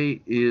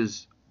 Inoue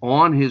is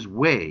on his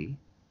way.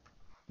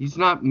 He's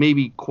not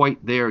maybe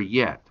quite there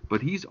yet,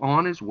 but he's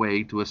on his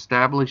way to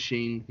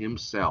establishing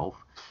himself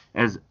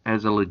as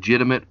a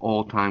legitimate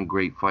all-time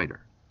great fighter.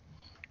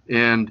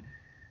 And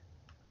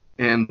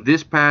And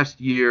this past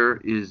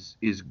year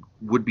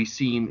would be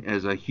seen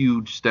as a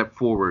huge step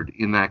forward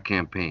in that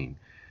campaign.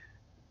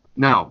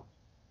 Now,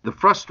 the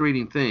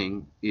frustrating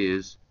thing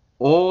is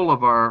all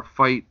of our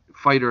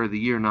Fighter of the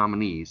Year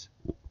nominees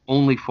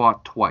only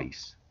fought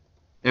twice.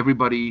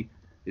 Everybody,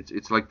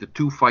 it's like the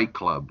 2-fight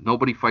club.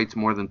 Nobody fights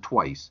more than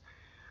twice.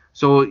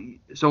 So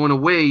in a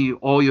way,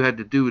 all you had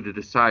to do to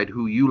decide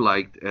who you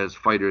liked as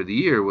Fighter of the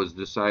Year was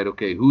decide,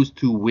 okay, whose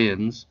 2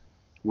 wins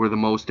were the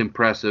most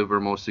impressive or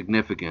most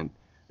significant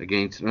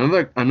against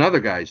another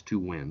guy's 2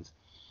 wins.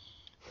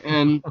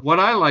 And what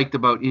I liked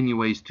about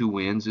Inoue's 2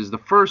 wins is the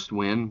first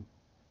win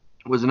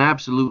was an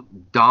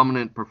absolute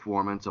dominant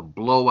performance, a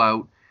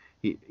blowout,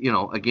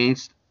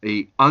 against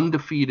a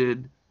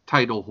undefeated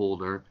title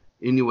holder.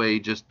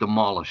 Inoue just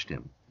demolished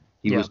him.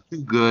 He was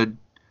too good.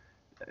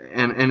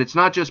 And it's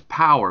not just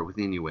power with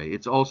Inoue,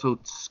 it's also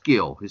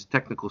skill, his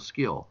technical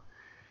skill.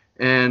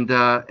 And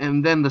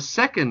then the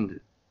second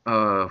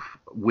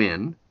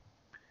win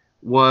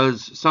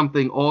was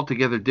something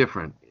altogether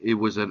different. It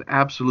was an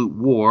absolute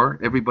war,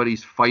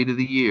 everybody's fight of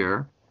the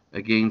year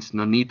against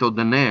Nonito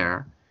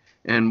Donaire.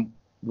 And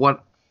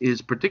what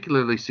is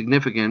particularly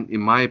significant,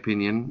 in my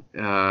opinion,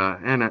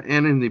 and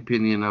in the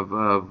opinion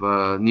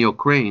of Neil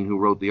Crane, who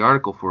wrote the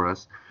article for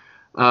us,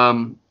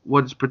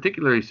 what is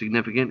particularly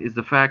significant is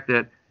the fact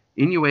that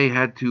Inoue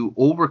had to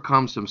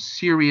overcome some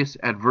serious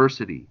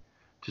adversity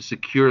to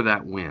secure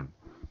that win.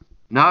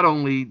 Not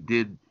only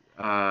did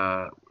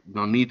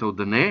Nonito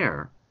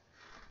Donaire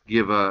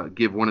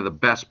give one of the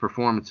best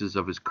performances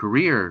of his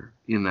career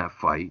in that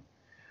fight,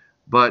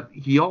 but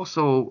he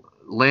also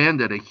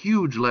landed a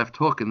huge left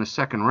hook in the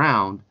second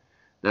round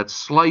that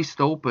sliced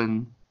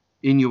open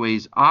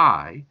Inoue's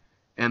eye,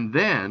 and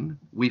then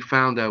we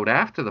found out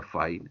after the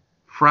fight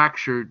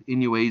fractured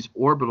Inoue's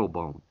orbital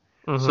bone.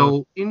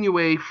 So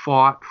Inoue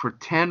fought for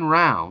 10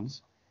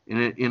 rounds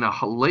in a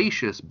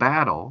hellacious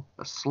battle,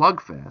 a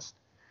slugfest.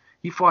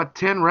 He fought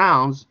 10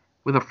 rounds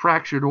with a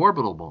fractured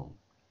orbital bone.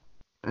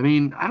 I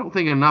mean, I don't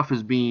think enough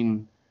is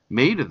being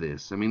made of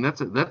this. I mean,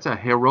 that's a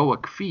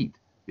heroic feat.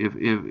 If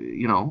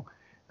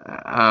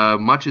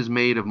much is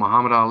made of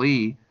Muhammad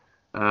Ali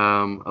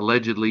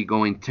allegedly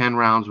going 10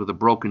 rounds with a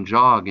broken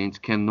jaw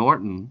against Ken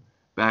Norton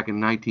back in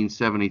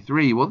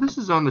 1973. Well, this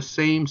is on the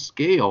same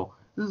scale.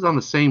 This is on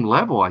the same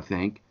level, I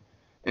think.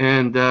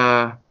 And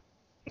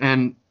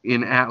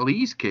in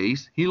Ali's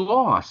case, he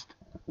lost.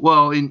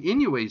 Well, in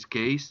Inoue's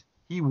case,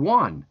 he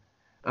won.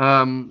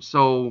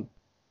 So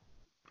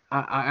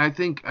I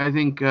think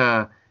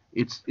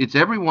it's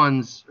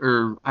everyone's,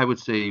 or I would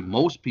say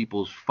most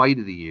people's fight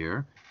of the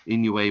year,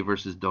 Inoue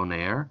versus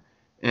Donaire.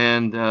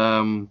 And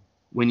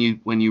when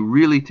you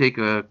really take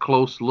a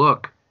close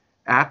look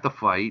at the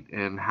fight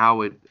and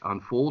how it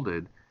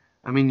unfolded,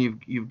 I mean,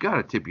 you've got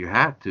to tip your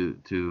hat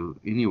to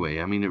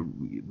Inoue. I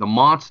mean, the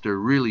monster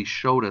really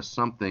showed us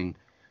something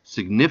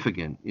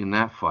significant in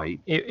that fight.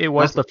 It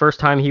was the first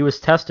time he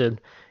was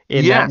tested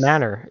in that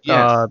manner.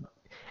 Yes.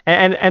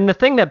 And the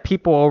thing that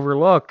people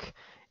overlook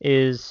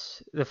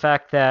is the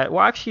fact that,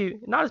 well, actually,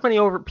 not as many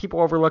people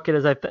overlook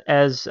it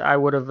as I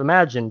would have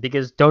imagined,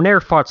 because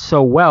Donaire fought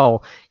so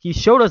well. He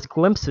showed us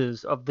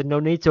glimpses of the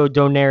Nonito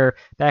Donaire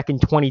back in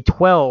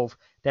 2012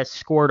 that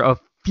scored a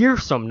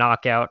fearsome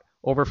knockout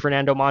over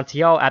Fernando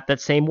Montiel at that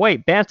same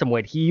weight,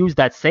 bantamweight. He used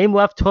that same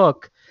left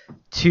hook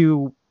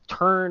to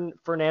turn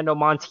Fernando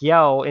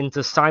Montiel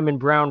into Simon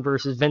Brown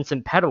versus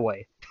Vincent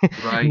Pettaway.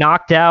 Right.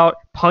 Knocked out,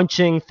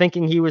 punching,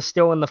 thinking he was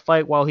still in the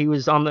fight while he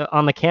was on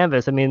the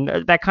canvas. I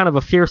mean, that kind of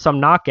a fearsome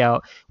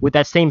knockout with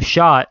that same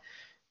shot.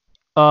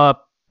 You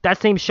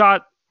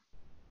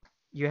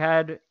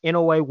had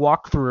Inoue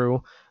walk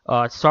through,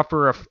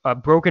 suffer a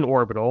broken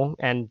orbital,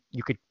 and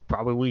you could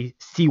probably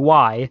see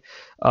why,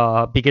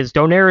 because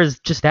Donaire is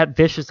just that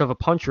vicious of a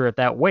puncher at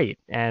that weight,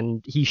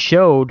 and he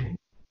showed,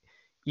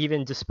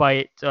 even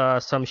despite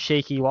some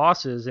shaky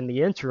losses in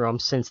the interim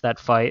since that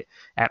fight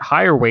at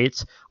higher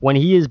weights, when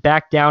he is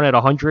back down at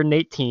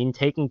 118,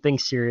 taking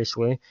things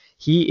seriously,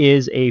 he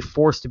is a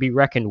force to be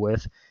reckoned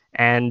with.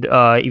 And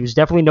he was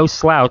definitely no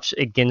slouch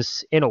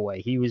against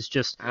Inoue. He was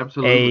just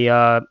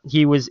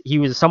he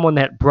was someone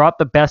that brought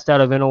the best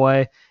out of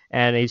Inoue,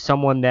 and he's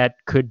someone that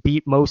could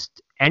beat most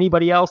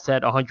anybody else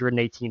at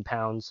 118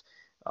 pounds.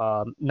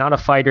 Not a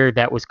fighter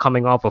that was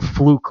coming off a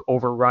fluke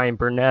over Ryan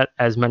Burnett,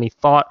 as many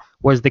thought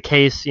was the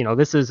case. You know,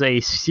 this is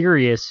a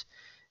serious,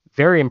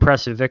 very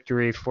impressive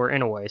victory for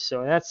Inoue.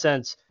 So in that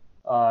sense,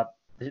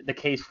 the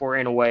case for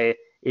Inoue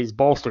is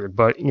bolstered.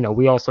 But, you know,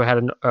 we also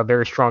had a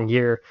very strong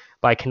year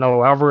by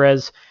Canelo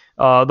Alvarez.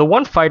 The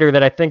one fighter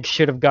that I think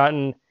should have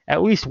gotten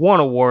at least one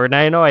award, and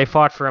I know I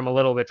fought for him a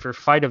little bit for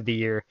Fight of the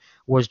Year,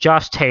 was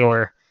Josh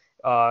Taylor.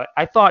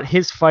 I thought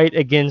his fight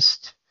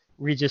against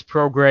Regis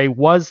Prograis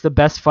was the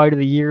best fight of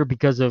the year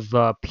because of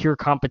pure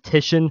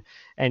competition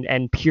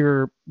and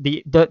pure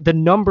the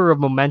number of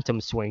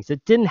momentum swings.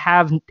 It didn't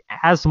have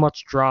as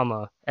much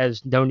drama as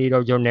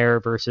Nonito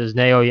Donaire versus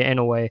Naoya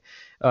Inoue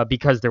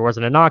because there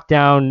wasn't a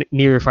knockdown.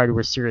 Neither fighter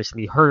was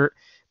seriously hurt,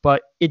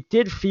 but it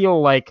did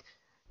feel like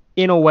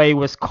Inoue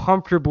was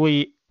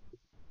comfortably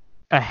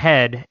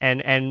ahead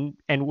and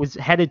was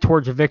headed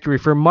towards a victory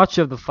for much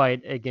of the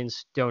fight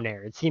against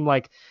Donaire. It seemed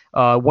like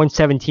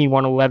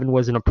 117-111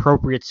 was an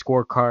appropriate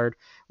scorecard,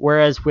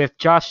 whereas with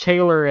Josh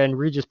Taylor and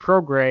Regis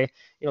Prograis,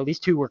 these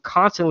two were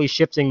constantly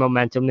shifting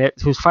momentum.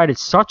 Whose fight at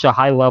such a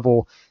high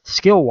level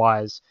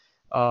skill-wise,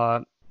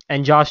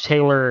 and Josh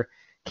Taylor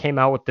came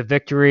out with the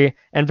victory.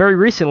 And very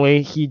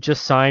recently, he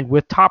just signed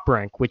with Top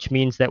Rank, which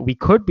means that we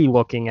could be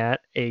looking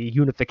at a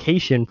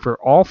unification for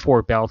all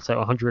 4 belts at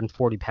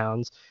 140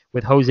 pounds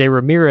with Jose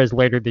Ramirez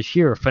later this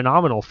year. A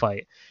phenomenal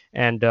fight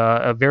and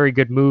a very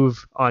good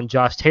move on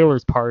Josh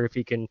Taylor's part if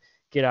he can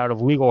get out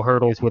of legal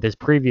hurdles with his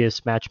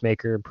previous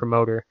matchmaker and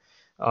promoter.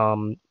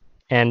 And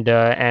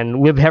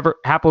live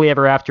happily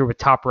ever after with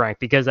Top Rank,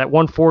 because at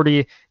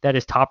 140, that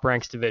is Top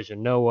Rank's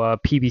division. No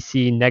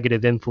PBC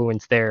negative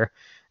influence there.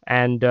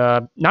 And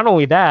not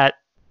only that,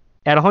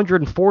 at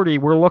 140,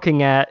 we're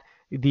looking at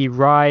the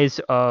rise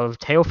of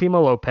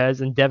Teofimo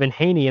Lopez and Devin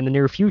Haney in the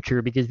near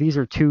future, because these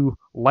are 2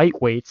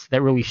 lightweights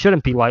that really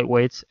shouldn't be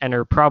lightweights and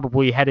are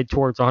probably headed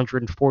towards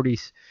 140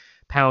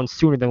 pounds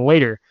sooner than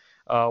later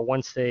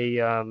once they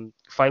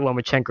fight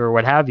Lomachenko or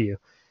what have you.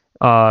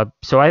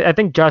 So I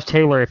think Josh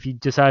Taylor, if he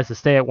decides to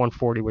stay at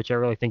 140, which I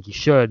really think he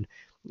should,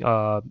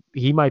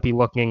 he might be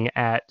looking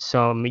at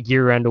some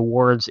year-end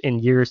awards in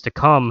years to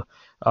come.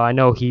 I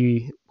know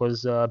he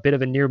was a bit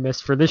of a near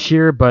miss for this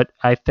year, but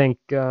I think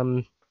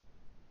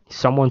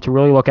someone to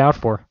really look out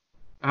for.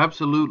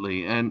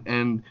 Absolutely,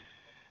 and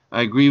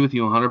I agree with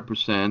you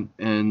 100%.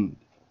 And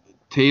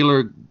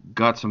Taylor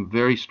got some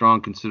very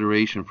strong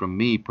consideration from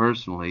me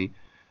personally,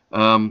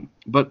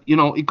 but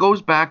it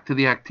goes back to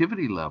the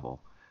activity level.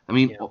 I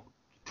mean,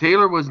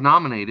 Taylor was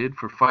nominated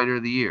for Fighter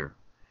of the Year,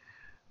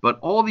 but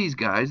all these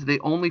guys, they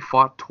only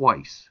fought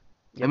twice.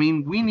 Yep. I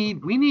mean, we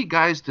need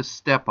guys to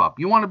step up.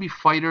 You want to be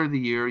Fighter of the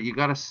Year, you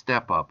got to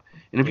step up.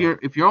 And if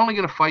you're only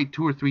going to fight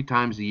 2 or 3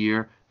 times a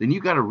year, then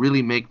you got to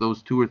really make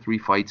those 2 or 3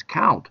 fights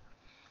count.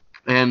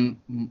 And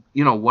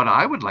what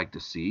I would like to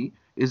see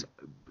is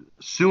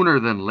sooner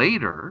than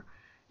later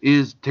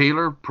is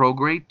Taylor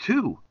Prograis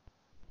 2.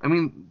 I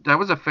mean, that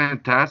was a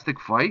fantastic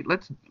fight.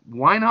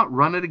 Why not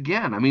run it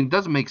again? I mean, it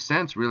doesn't make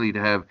sense really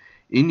to have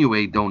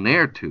Inoue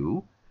Donaire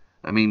 2.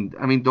 I mean,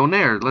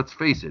 Donaire, let's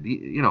face it,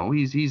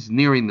 he's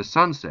nearing the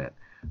sunset.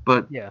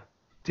 But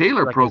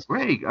Taylor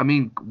Prograis, I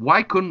mean,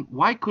 why couldn't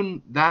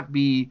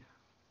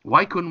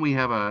we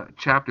have a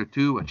chapter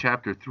 2, a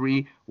chapter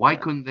 3? Why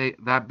couldn't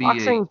that be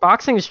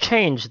Boxing's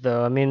changed,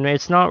 though. I mean,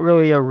 it's not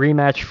really a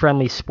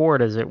rematch-friendly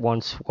sport as it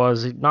once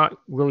was. Not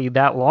really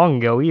that long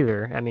ago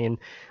either. I mean,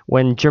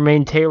 when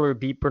Jermaine Taylor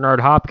beat Bernard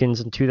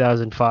Hopkins in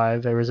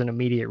 2005, there was an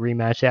immediate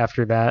rematch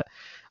after that.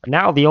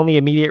 Now the only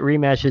immediate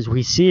rematches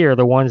we see are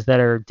the ones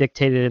that are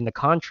dictated in the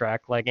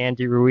contract, like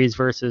Andy Ruiz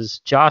versus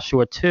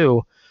Joshua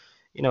 2.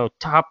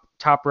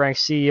 Top Rank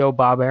CEO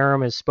Bob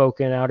Arum has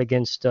spoken out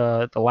against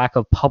the lack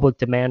of public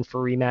demand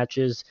for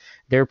rematches.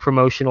 Their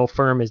promotional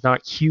firm is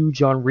not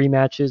huge on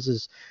rematches,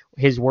 is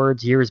his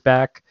words years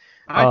back.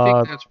 I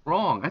think that's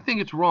wrong. I think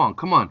it's wrong.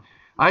 Come on.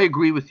 I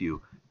agree with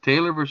you.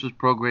 Taylor versus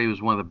Prograis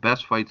was one of the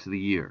best fights of the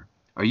year.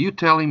 Are you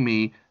telling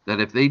me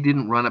that if they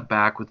didn't run it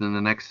back within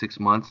the next 6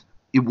 months,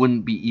 it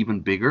wouldn't be even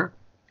bigger?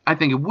 I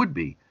think it would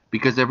be,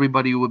 because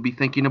everybody would be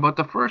thinking about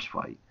the first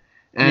fight.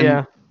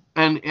 And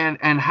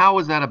how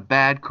is that a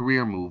bad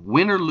career move?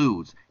 Win or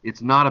lose,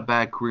 it's not a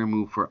bad career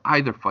move for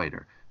either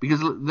fighter.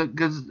 Because we've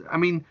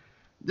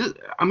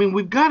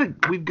got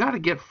to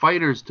get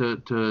fighters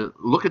to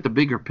look at the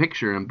bigger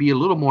picture and be a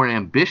little more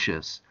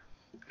ambitious,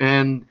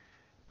 and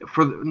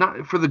for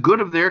the good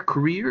of their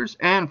careers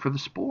and for the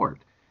sport.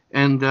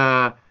 And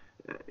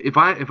if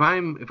I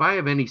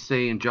have any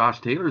say in Josh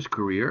Taylor's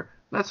career,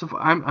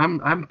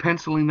 I'm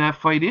penciling that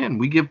fight in.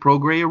 We give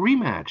Prograis a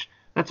rematch.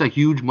 That's a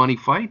huge money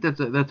fight. That's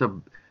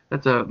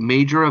a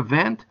major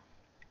event.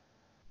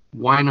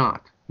 Why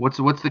not?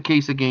 What's the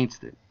case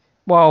against it?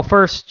 Well,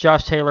 first,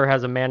 Josh Taylor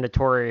has a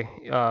mandatory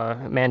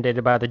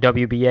mandated by the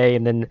WBA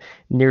in the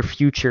near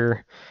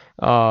future.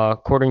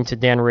 According to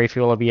Dan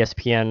Raphael of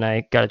ESPN,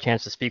 I got a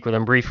chance to speak with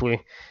him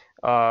briefly.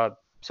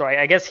 So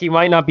I guess he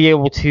might not be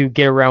able to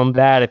get around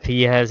that if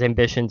he has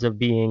ambitions of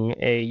being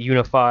a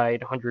unified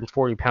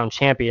 140-pound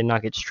champion,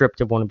 not get stripped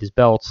of one of his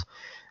belts.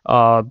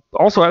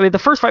 Also, I mean, the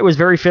first fight was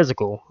very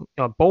physical.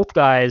 Both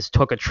guys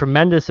took a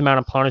tremendous amount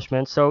of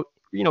punishment. So,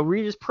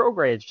 Regis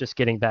Prograis is just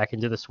getting back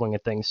into the swing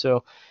of things.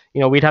 So,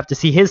 we'd have to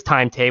see his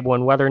timetable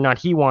and whether or not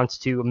he wants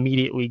to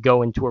immediately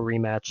go into a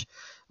rematch.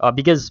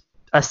 Because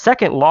a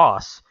second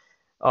loss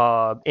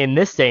in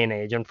this day and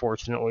age,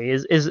 unfortunately,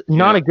 is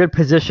not a good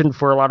position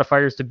for a lot of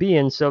fighters to be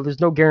in. So there's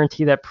no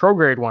guarantee that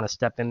Prograis would want to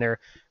step in there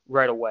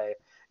right away.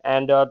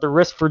 And the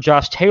risk for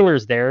Josh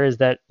Taylor's there is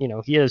that,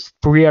 he has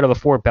 3 out of the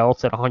 4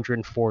 belts at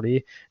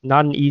 140.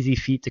 Not an easy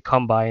feat to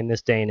come by in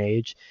this day and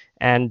age.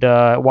 And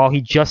while he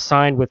just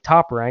signed with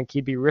Top Rank,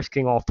 he'd be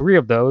risking all 3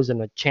 of those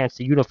and a chance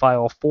to unify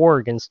all 4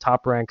 against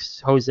Top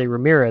Rank's Jose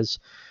Ramirez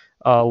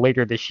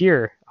later this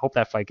year. I hope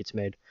that fight gets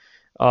made.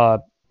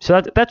 So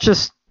that's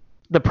just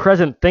the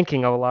present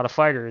thinking of a lot of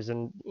fighters,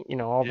 and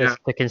all this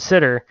to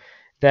consider.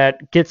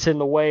 that gets in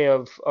the way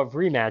of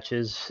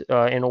rematches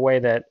in a way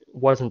that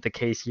wasn't the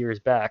case years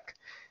back.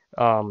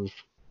 I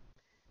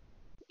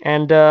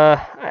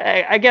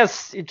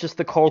guess it's just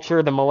the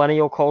culture, the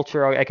millennial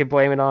culture. I could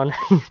blame it on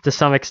to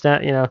some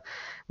extent.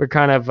 We're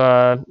kind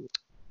of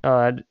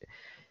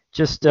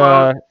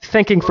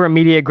thinking for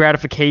immediate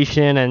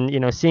gratification,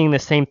 and seeing the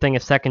same thing a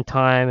second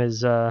time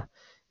is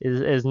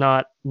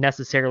not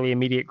necessarily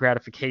immediate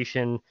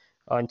gratification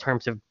in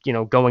terms of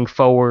going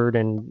forward.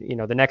 And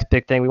the next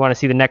big thing, we want to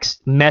see the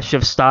next mesh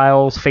of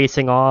styles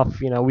facing off.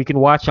 We can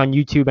watch on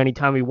YouTube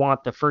anytime we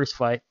want the first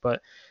fight,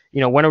 but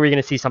when are we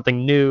going to see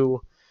something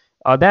new?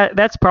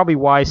 That's probably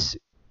why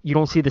you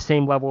don't see the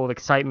same level of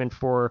excitement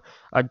for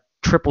a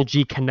Triple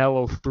G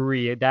Canelo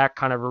 3, that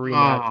kind of a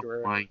rematch.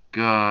 Oh my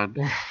God!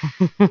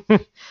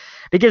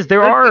 Because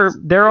there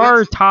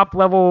are top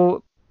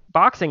level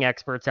boxing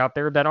experts out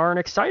there that aren't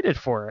excited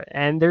for it,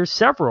 and there's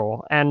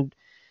several. And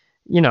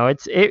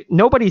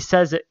nobody's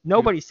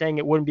saying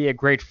it wouldn't be a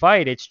great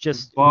fight. It's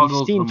just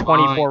we've seen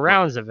 24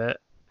 rounds of it.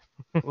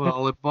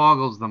 Well, it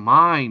boggles the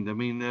mind. I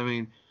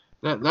mean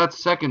that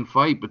second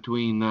fight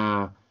between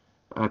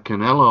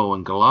Canelo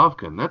and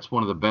Golovkin, that's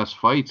one of the best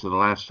fights of the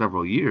last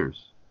several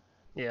years.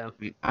 Yeah.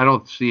 I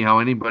don't see how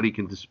anybody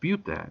can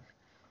dispute that.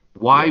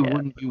 Why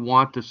wouldn't you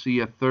want to see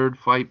a third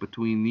fight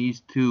between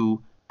these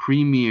two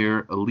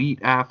premier elite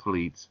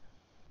athletes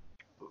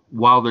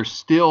while they're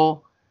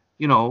still,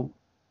 in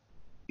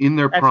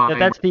their prime?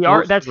 That's the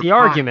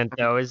argument,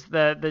 though, is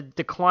the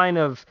decline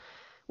of,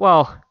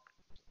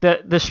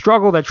 the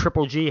struggle that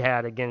Triple G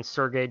had against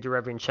Sergey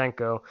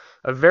Derevyanchenko,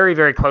 a very,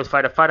 very close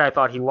fight, a fight I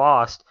thought he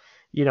lost.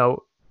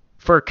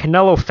 For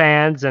Canelo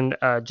fans and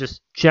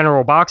just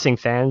general boxing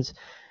fans,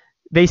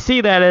 they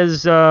see that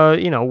as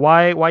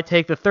why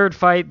take the third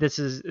fight? This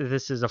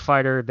is a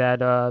fighter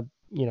that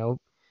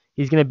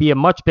he's going to be a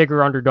much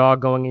bigger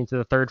underdog going into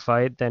the third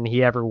fight than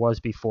he ever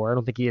was before. I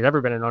don't think he had ever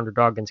been an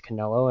underdog against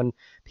Canelo, and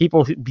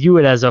people view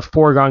it as a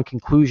foregone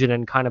conclusion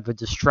and kind of a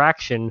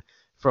distraction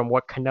from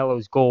what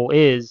Canelo's goal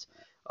is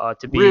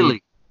to be.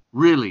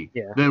 Really?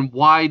 Yeah. Then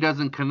why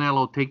doesn't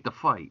Canelo take the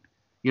fight?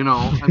 I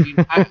mean,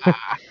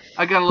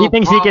 I got a little. He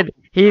thinks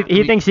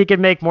he thinks he could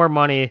make more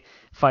money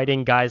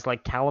fighting guys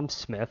like Callum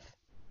Smith,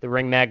 the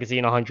Ring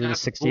Magazine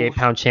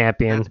 168-pound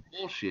champion. That's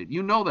bullshit.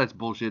 That's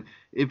bullshit.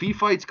 If he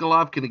fights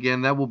Golovkin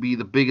again, that will be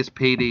the biggest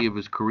payday of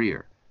his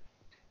career.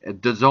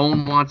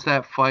 DAZN wants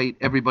that fight.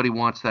 Everybody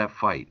wants that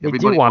fight. They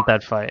do want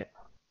that fight.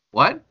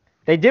 What?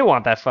 They do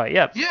want that fight.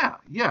 Yep.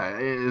 Yeah.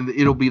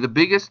 It'll be the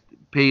biggest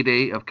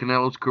payday of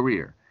Canelo's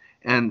career,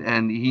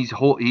 and he's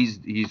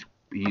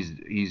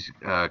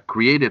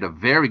created a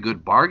very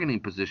good bargaining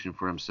position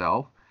for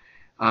himself.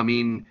 I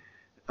mean,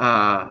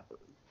 come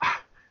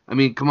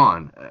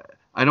on.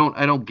 I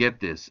don't get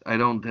this.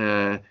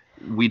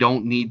 We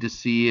don't need to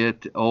see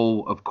it.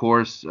 Oh, of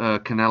course,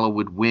 Canelo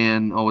would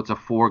win. Oh, it's a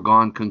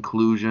foregone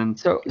conclusion.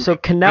 So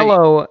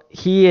Canelo,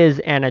 he is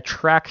an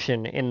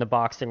attraction in the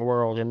boxing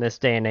world in this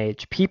day and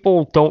age.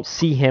 People don't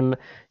see him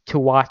to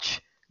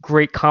watch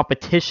great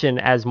competition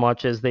as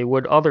much as they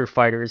would other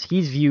fighters.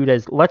 He's viewed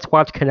as, let's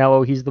watch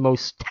Canelo. He's the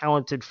most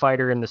talented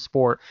fighter in the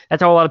sport.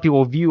 That's how a lot of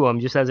people view him,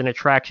 just as an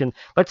attraction.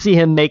 Let's see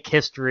him make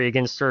history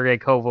against Sergey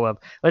Kovalev.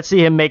 Let's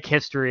see him make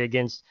history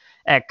against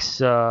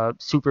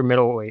super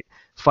middleweight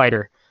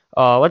fighter.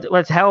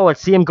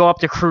 Let's see him go up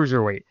to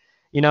cruiserweight.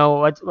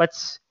 Let's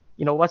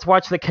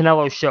watch the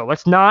Canelo show.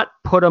 Let's not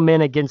put him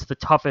in against the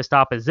toughest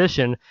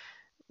opposition.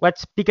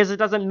 Because it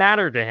doesn't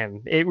matter to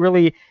him.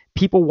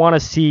 People want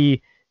to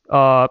see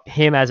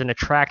him as an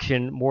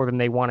attraction more than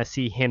they want to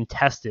see him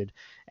tested,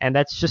 and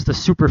that's just the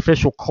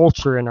superficial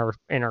culture in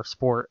our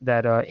sport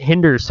that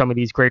hinders some of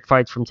these great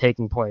fights from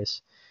taking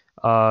place.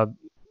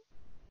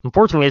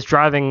 Unfortunately, it's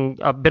driving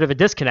a bit of a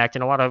disconnect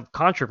and a lot of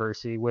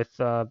controversy with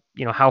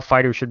how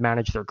fighters should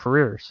manage their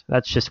careers.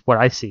 That's just what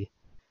I see.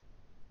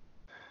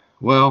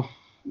 Well,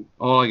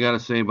 all I got to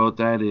say about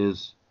that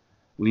is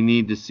we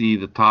need to see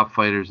the top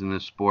fighters in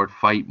this sport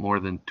fight more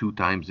than 2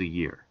 times a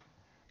year.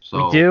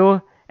 So we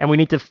do. And we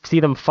need to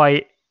see them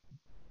fight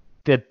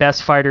the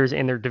best fighters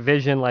in their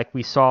division, like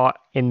we saw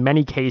in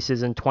many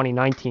cases in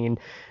 2019.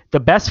 The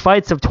best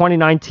fights of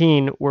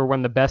 2019 were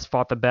when the best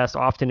fought the best,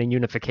 often in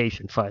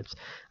unification fights.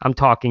 I'm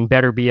talking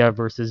Beterbiev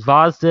versus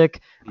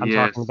Vazdik. I'm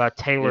talking about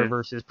Taylor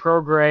versus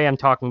Prograis. I'm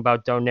talking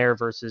about Donaire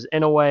versus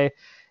Inoue.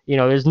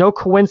 There's no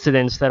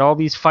coincidence that all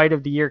these fight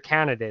of the year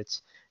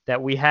candidates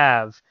that we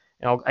have,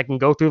 and I can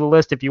go through the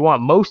list if you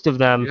want, most of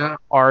them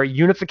are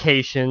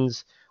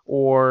unifications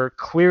or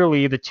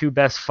clearly the 2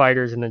 best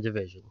fighters in the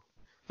division.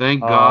 Thank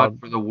God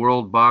for the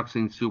World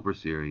Boxing Super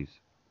Series.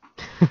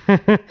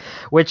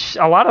 Which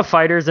a lot of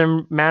fighters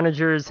and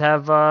managers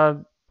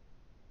have,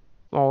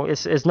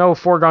 it's no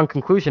foregone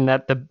conclusion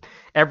that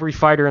every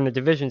fighter in the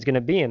division is going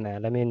to be in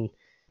that. I mean,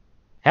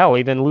 hell,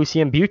 even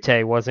Lucien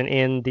Butte wasn't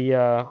in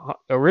the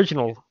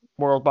original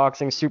World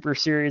Boxing Super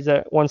Series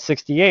at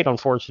 168,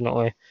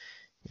 unfortunately.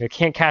 You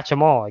can't catch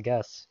them all, I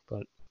guess,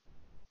 but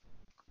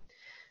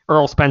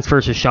Earl Spence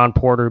versus Sean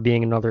Porter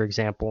being another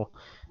example.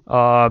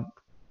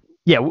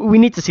 We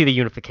need to see the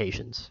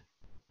unifications.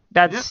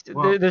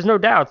 There's no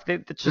doubt.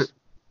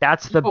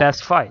 That's the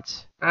best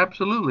fights.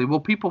 Absolutely. Well,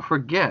 people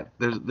forget.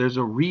 There's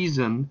a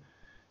reason.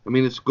 I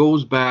mean, this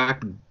goes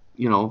back,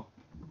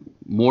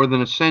 more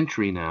than a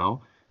century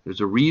now.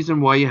 There's a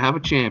reason why you have a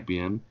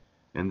champion,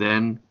 and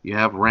then you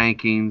have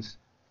rankings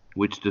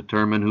which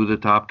determine who the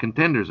top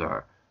contenders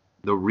are.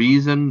 The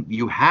reason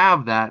you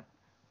have that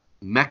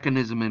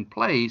mechanism in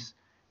place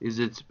is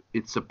it's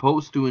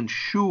supposed to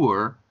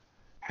ensure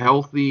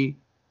healthy,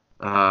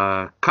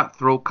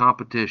 cutthroat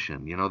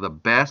competition. The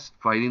best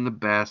fighting the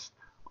best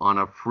on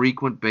a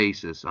frequent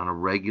basis, on a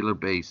regular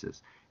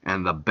basis.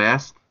 And the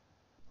best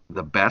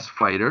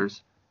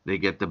fighters, they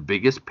get the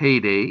biggest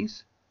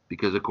paydays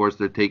because, of course,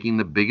 they're taking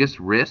the biggest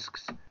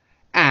risks,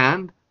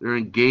 and they're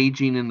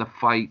engaging in the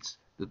fights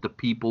that the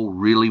people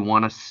really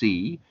want to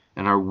see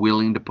and are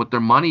willing to put their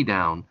money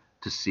down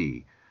to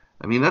see.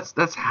 I mean,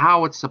 that's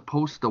how it's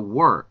supposed to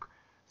work.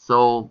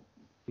 So,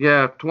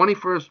 yeah,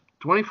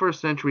 21st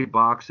century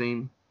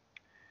boxing,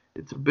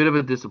 it's a bit of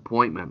a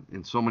disappointment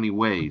in so many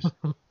ways.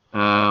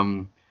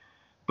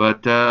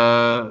 But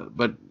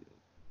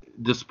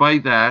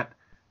despite that,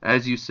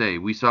 as you say,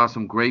 we saw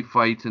some great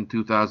fights in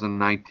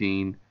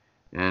 2019,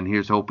 and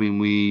here's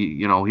hoping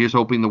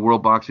the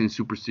World Boxing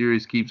Super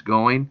Series keeps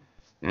going,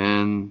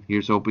 and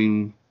here's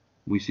hoping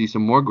we see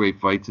some more great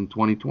fights in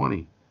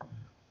 2020.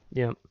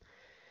 Yeah,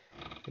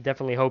 I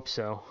definitely hope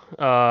so.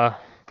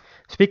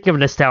 Speaking of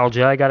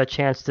nostalgia, I got a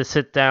chance to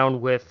sit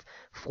down with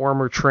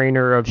former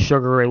trainer of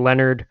Sugar Ray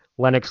Leonard,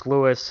 Lennox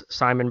Lewis,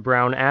 Simon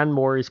Brown, and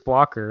Maurice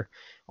Blocker,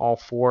 all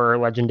four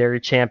legendary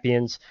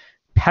champions.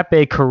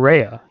 Pepe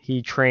Correa,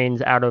 he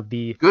trains out of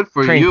the... Good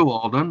for you,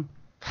 Alden.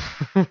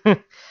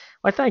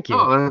 Why, thank you.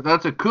 Oh,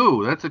 that's a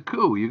coup. That's a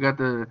coup. You got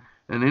an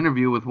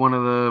interview with one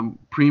of the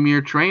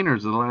premier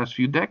trainers of the last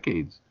few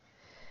decades.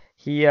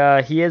 He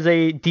is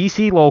a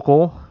DC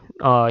local.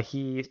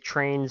 He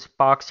trains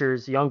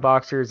young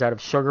boxers out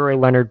of Sugar Ray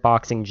Leonard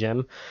Boxing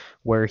Gym,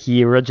 where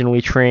he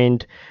originally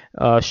trained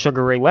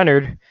Sugar Ray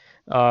Leonard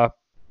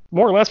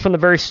more or less from the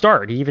very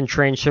start. He even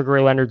trained Sugar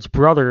Ray Leonard's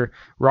brother,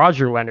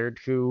 Roger Leonard,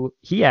 who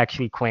he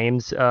actually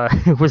claims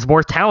was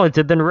more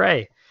talented than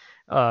Ray,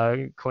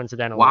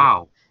 coincidentally.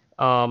 Wow.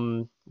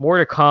 More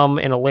to come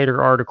in a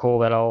later article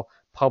that I'll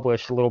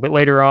publish a little bit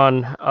later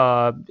on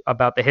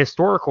about the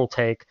historical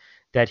take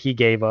that he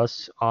gave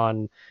us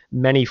on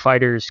many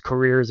fighters'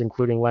 careers,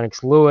 including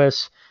Lennox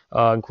Lewis,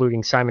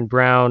 including Simon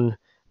Brown,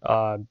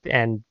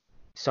 and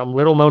some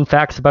little-known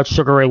facts about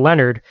Sugar Ray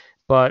Leonard.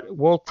 But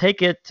we'll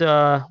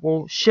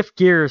shift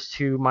gears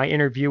to my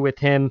interview with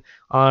him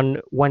on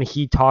when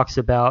he talks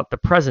about the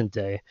present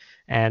day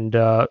and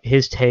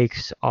his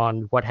takes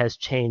on what has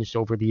changed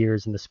over the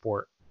years in the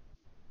sport.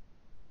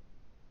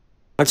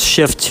 Let's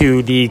shift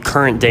to the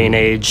current day and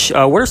age.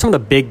 What are some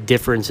of the big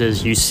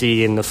differences you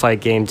see in the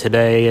fight game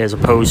today as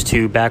opposed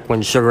to back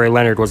when Sugar Ray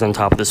Leonard was on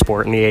top of the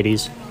sport in the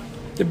 80s?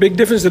 The big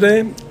difference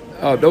today,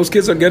 those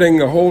kids are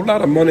getting a whole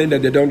lot of money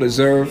that they don't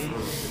deserve,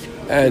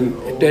 and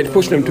they're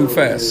pushing them too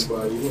fast.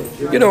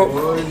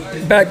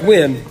 Back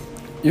when,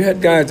 you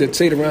had guys that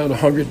stayed around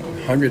 100,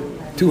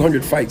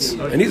 200 fights,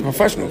 and these are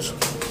professionals.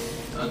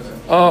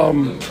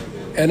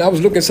 And I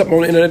was looking something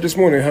on the internet this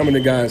morning, how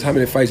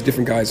many fights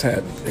different guys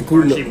had,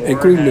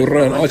 including the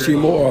run, Archie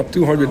Moore,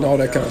 200 and all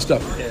that kind of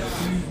stuff.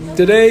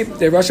 Today,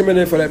 they rush them in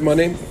there for that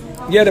money.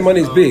 Yeah, the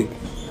money's big,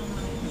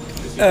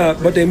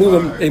 but they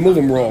move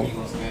them wrong.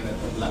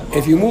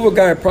 If you move a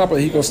guy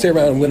properly, he's gonna stay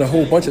around and win a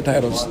whole bunch of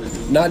titles,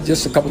 not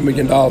just a couple $1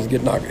 million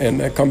get knocked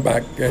and come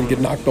back and get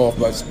knocked off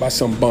by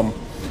some bum.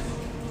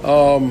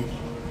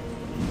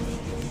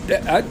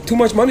 Too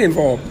much money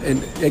involved,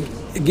 and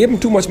give him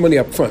too much money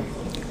up front.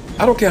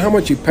 I don't care how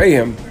much you pay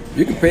him.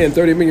 You can pay him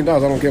 $30 million. I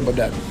don't care about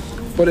that.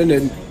 But in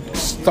the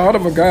start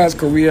of a guy's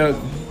career,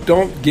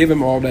 don't give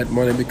him all that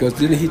money, because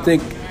then he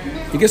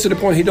gets to the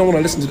point he don't want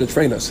to listen to the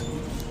trainers.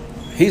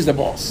 He's the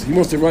boss. He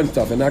wants to run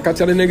stuff. And like I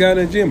tell any guy in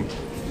the gym,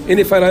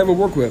 any fight I ever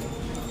work with,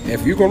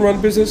 if you're going to run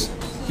business,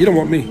 you don't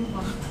want me.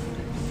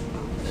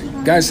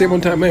 Guys say one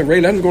time, man, Ray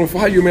Leonard's going to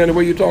fire you, man, the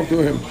way you talk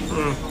to him.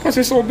 I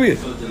say, so be it.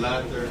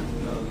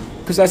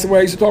 Because that's the way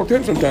I used to talk to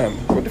him sometimes.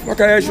 What the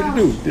fuck I asked you to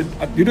do?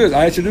 You do this.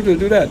 I asked you to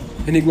do that.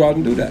 And he'd go out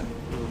and do that.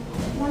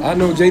 I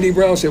know J.D.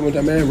 Brown said one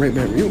time, man, Ray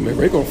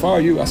going to fire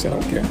you. I said, I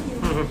don't care.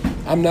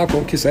 I'm not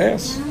going to kiss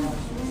ass.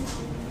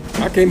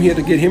 I came here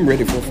to get him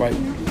ready for a fight.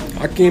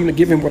 I came to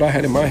give him what I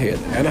had in my head,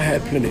 and I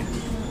had plenty.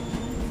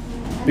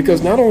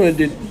 Because not only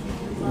did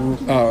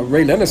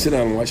Ray Leonard sit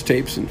down and watch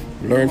tapes and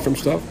learn from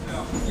stuff,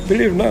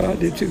 believe it or not, I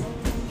did too.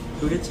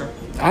 Who did, sir?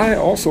 I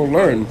also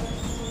learned.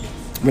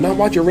 When I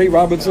watch a Ray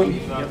Robinson,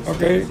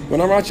 okay,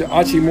 when I watch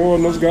Archie Moore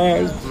and those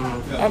guys,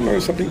 I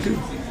learned something too.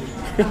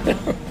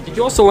 Did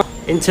you also,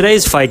 in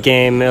today's fight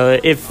game,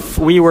 if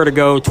we were to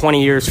go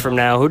 20 years from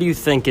now, who do you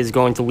think is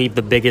going to leave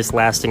the biggest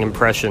lasting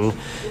impression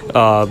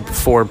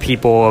for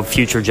people of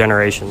future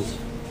generations?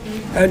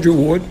 Andre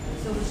Ward.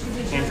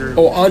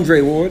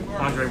 Andre Ward.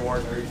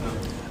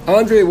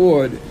 Andre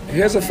Ward,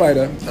 here's a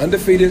fighter,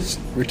 undefeated,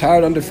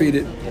 retired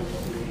undefeated,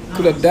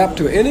 could adapt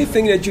to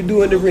anything that you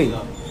do in the ring.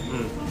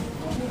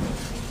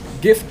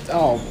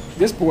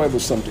 this boy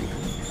was something.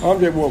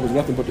 Andre Ward was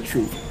nothing but the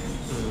truth.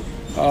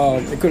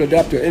 He could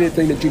adapt to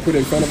anything that you put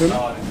in front of him.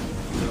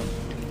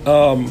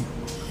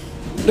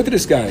 Look at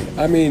this guy.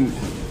 I mean,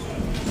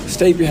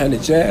 stay behind the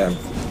jab,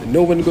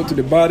 know when to go to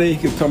the body.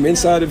 He could come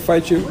inside and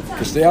fight you,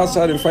 could stay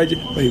outside and fight you,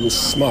 but he was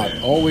smart,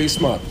 always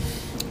smart.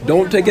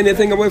 Don't take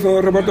anything away from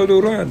Roberto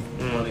Duran.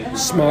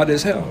 Smart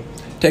as hell.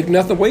 Take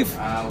nothing away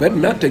better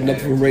not take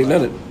nothing from Ray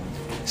Leonard.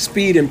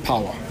 Speed and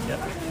power.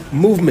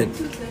 Movement.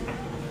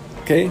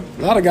 Okay?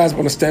 A lot of guys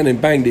want to stand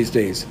and bang these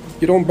days.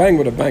 You don't bang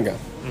with a banger.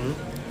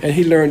 And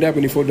he learned that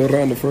when he fought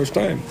Duran the first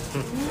time.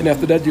 And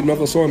after that, you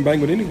never saw him bang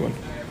with anyone.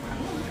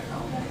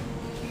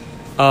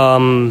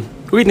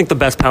 Who do you think the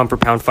best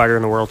pound-for-pound fighter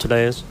in the world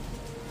today is?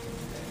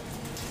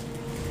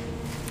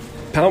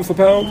 Pound for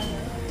pound?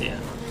 Yeah.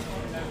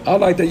 I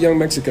like that young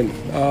Mexican.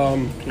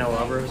 Canelo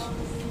Alvarez?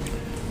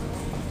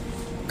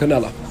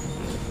 Canelo.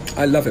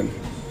 I love him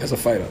as a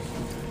fighter.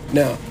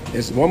 Now,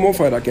 there's one more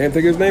fighter. I can't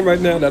think of his name right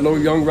now. That little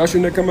young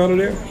Russian that come out of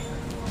there.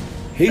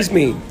 He's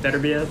mean.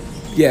 Beterbiev?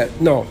 Yeah,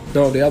 no,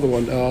 the other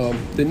one.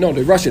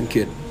 The Russian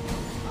kid.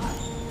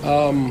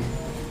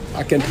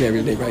 I can't think of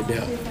his name right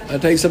now. I'll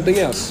tell you something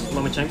else.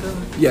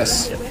 Lomachenko?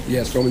 Yes,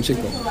 yes,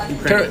 Lomachenko.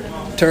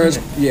 Ukrainian. Terrence,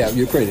 yeah,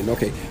 Ukrainian.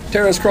 Okay,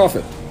 Terrence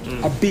Crawford,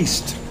 a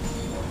beast.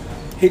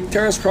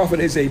 Terrence Crawford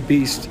is a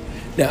beast.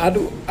 Now,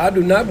 I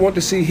do not want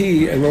to see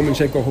he and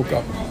Lomachenko hook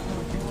up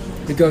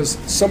because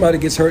somebody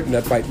gets hurt in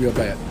that fight real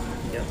bad.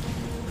 Yeah.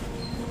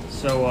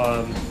 So,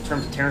 in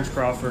terms of Terrence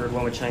Crawford,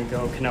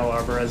 Lomachenko, Canelo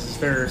Alvarez, is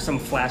there some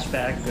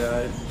flashback,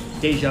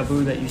 deja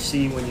vu that you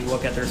see when you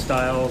look at their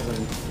styles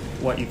and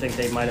what you think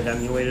they might have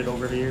emulated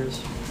over the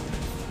years?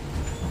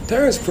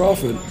 Terrence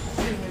Crawford,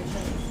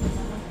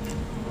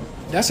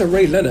 that's a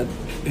Ray Leonard.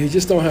 He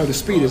just don't have the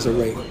speed as a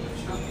Ray,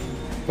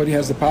 but he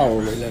has the power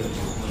of Ray Leonard.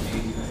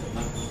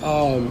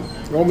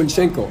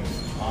 Lomachenko,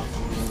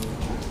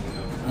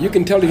 you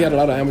can tell he had a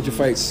lot of amateur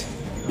fights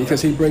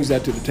because he brings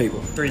that to the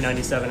table.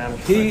 397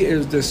 amateur. He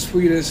is the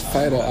sweetest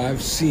fighter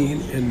I've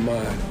seen in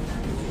my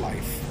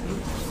life.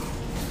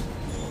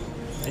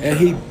 And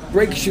he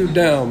breaks you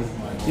down.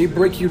 He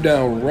breaks you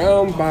down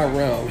round by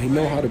round. He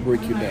know how to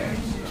break you down.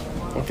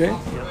 Okay?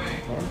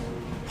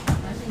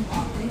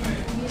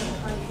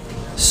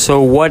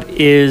 So what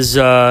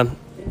are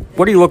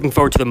you looking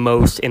forward to the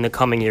most in the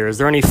coming year? Is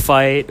there any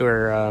fight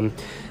or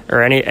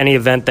any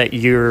event that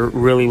you're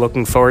really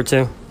looking forward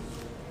to?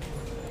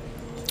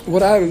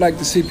 What I would like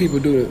to see people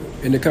do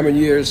in the coming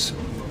years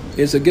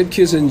is to get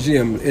kids in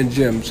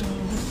gyms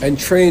and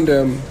train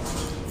them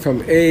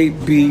from A,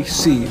 B,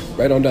 C,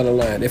 right on down the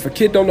line. If a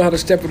kid don't know how to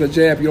step with a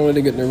jab, you don't let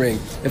him get in the ring.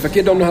 If a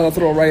kid don't know how to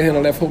throw a right hand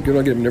or left hook, you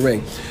don't get him in the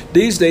ring.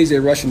 These days,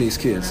 they're rushing these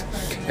kids.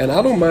 And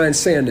I don't mind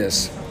saying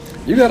this.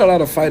 You got a lot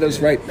of fighters,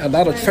 right? A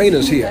lot of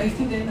trainers here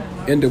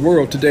in the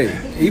world today.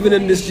 Even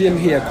in this gym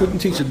here, I couldn't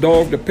teach a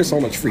dog to piss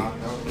on a tree.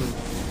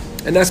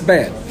 And that's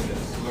bad.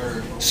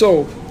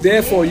 So,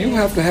 therefore, you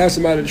have to have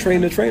somebody to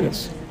train the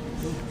trainers.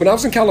 When I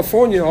was in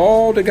California,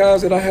 all the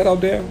guys that I had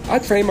out there, I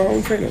trained my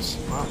own trainers.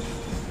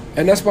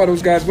 And that's why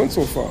those guys went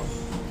so far.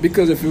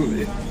 Because if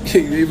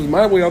it was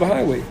my way or the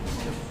highway.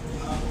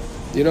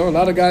 You know, a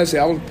lot of guys say,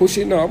 I was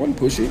pushy. No, I wasn't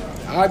pushy.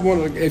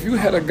 If you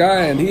had a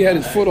guy and he had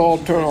his foot all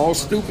turned all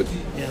stupid,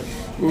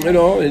 you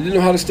know, and didn't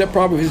know how to step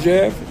properly with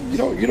his jab,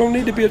 you don't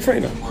need to be a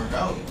trainer.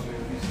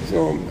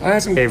 So I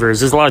had some favors.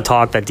 There's a lot of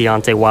talk that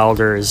Deontay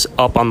Wilder is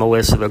up on the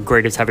list of the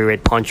greatest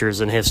heavyweight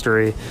punchers in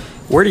history.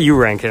 Where do you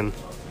rank him?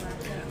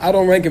 I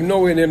don't rank him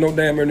nowhere near no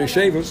damn Ernie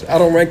Shavers. I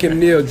don't rank him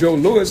near Joe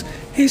Louis.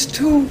 He's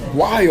too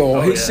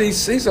wild. He's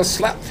a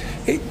slap.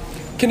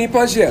 Can he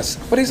punch? Yes,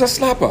 but he's a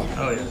slapper.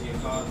 Oh yeah.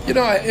 You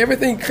know,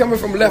 everything coming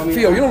from left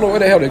field. You don't know where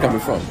the hell they're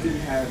coming from.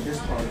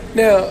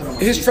 Now,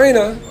 his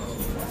trainer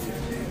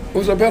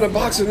was a better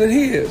boxer than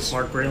he is.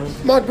 Mark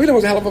Breland? Mark Breland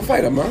was a hell of a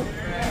fighter, man.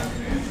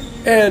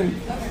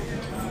 And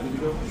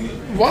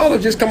Wilder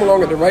just come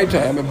along at the right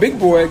time. A big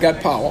boy got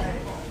power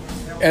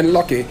and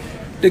lucky.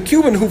 The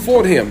Cuban who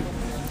fought him,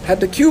 had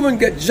the Cuban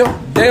get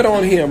jumped dead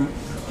on him,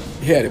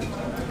 he had him.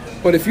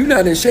 But if you're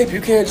not in shape,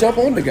 you can't jump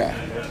on the guy.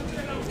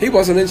 He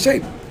wasn't in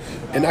shape,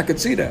 and I could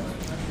see that.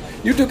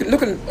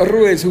 Look at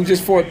Ruiz, who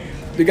just fought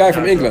the guy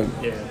from England.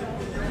 Yeah.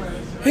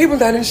 He was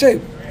not in shape.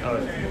 Oh,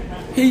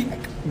 yeah. He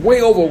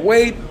way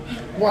overweight.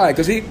 Why?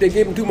 Because they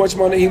gave him too much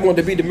money. He wanted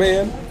to be the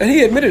man, and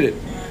he admitted it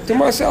to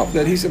myself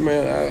that he said,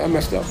 "Man, I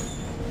messed up."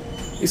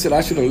 He said,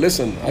 "I should have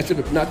listened. I should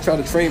have not tried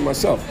to train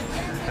myself."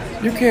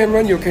 You can't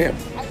run your camp.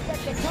 I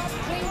expect a tough,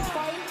 clean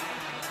fight.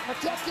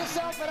 Protect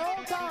yourself at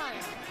all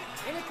times.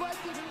 Any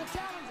questions from the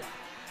challenger?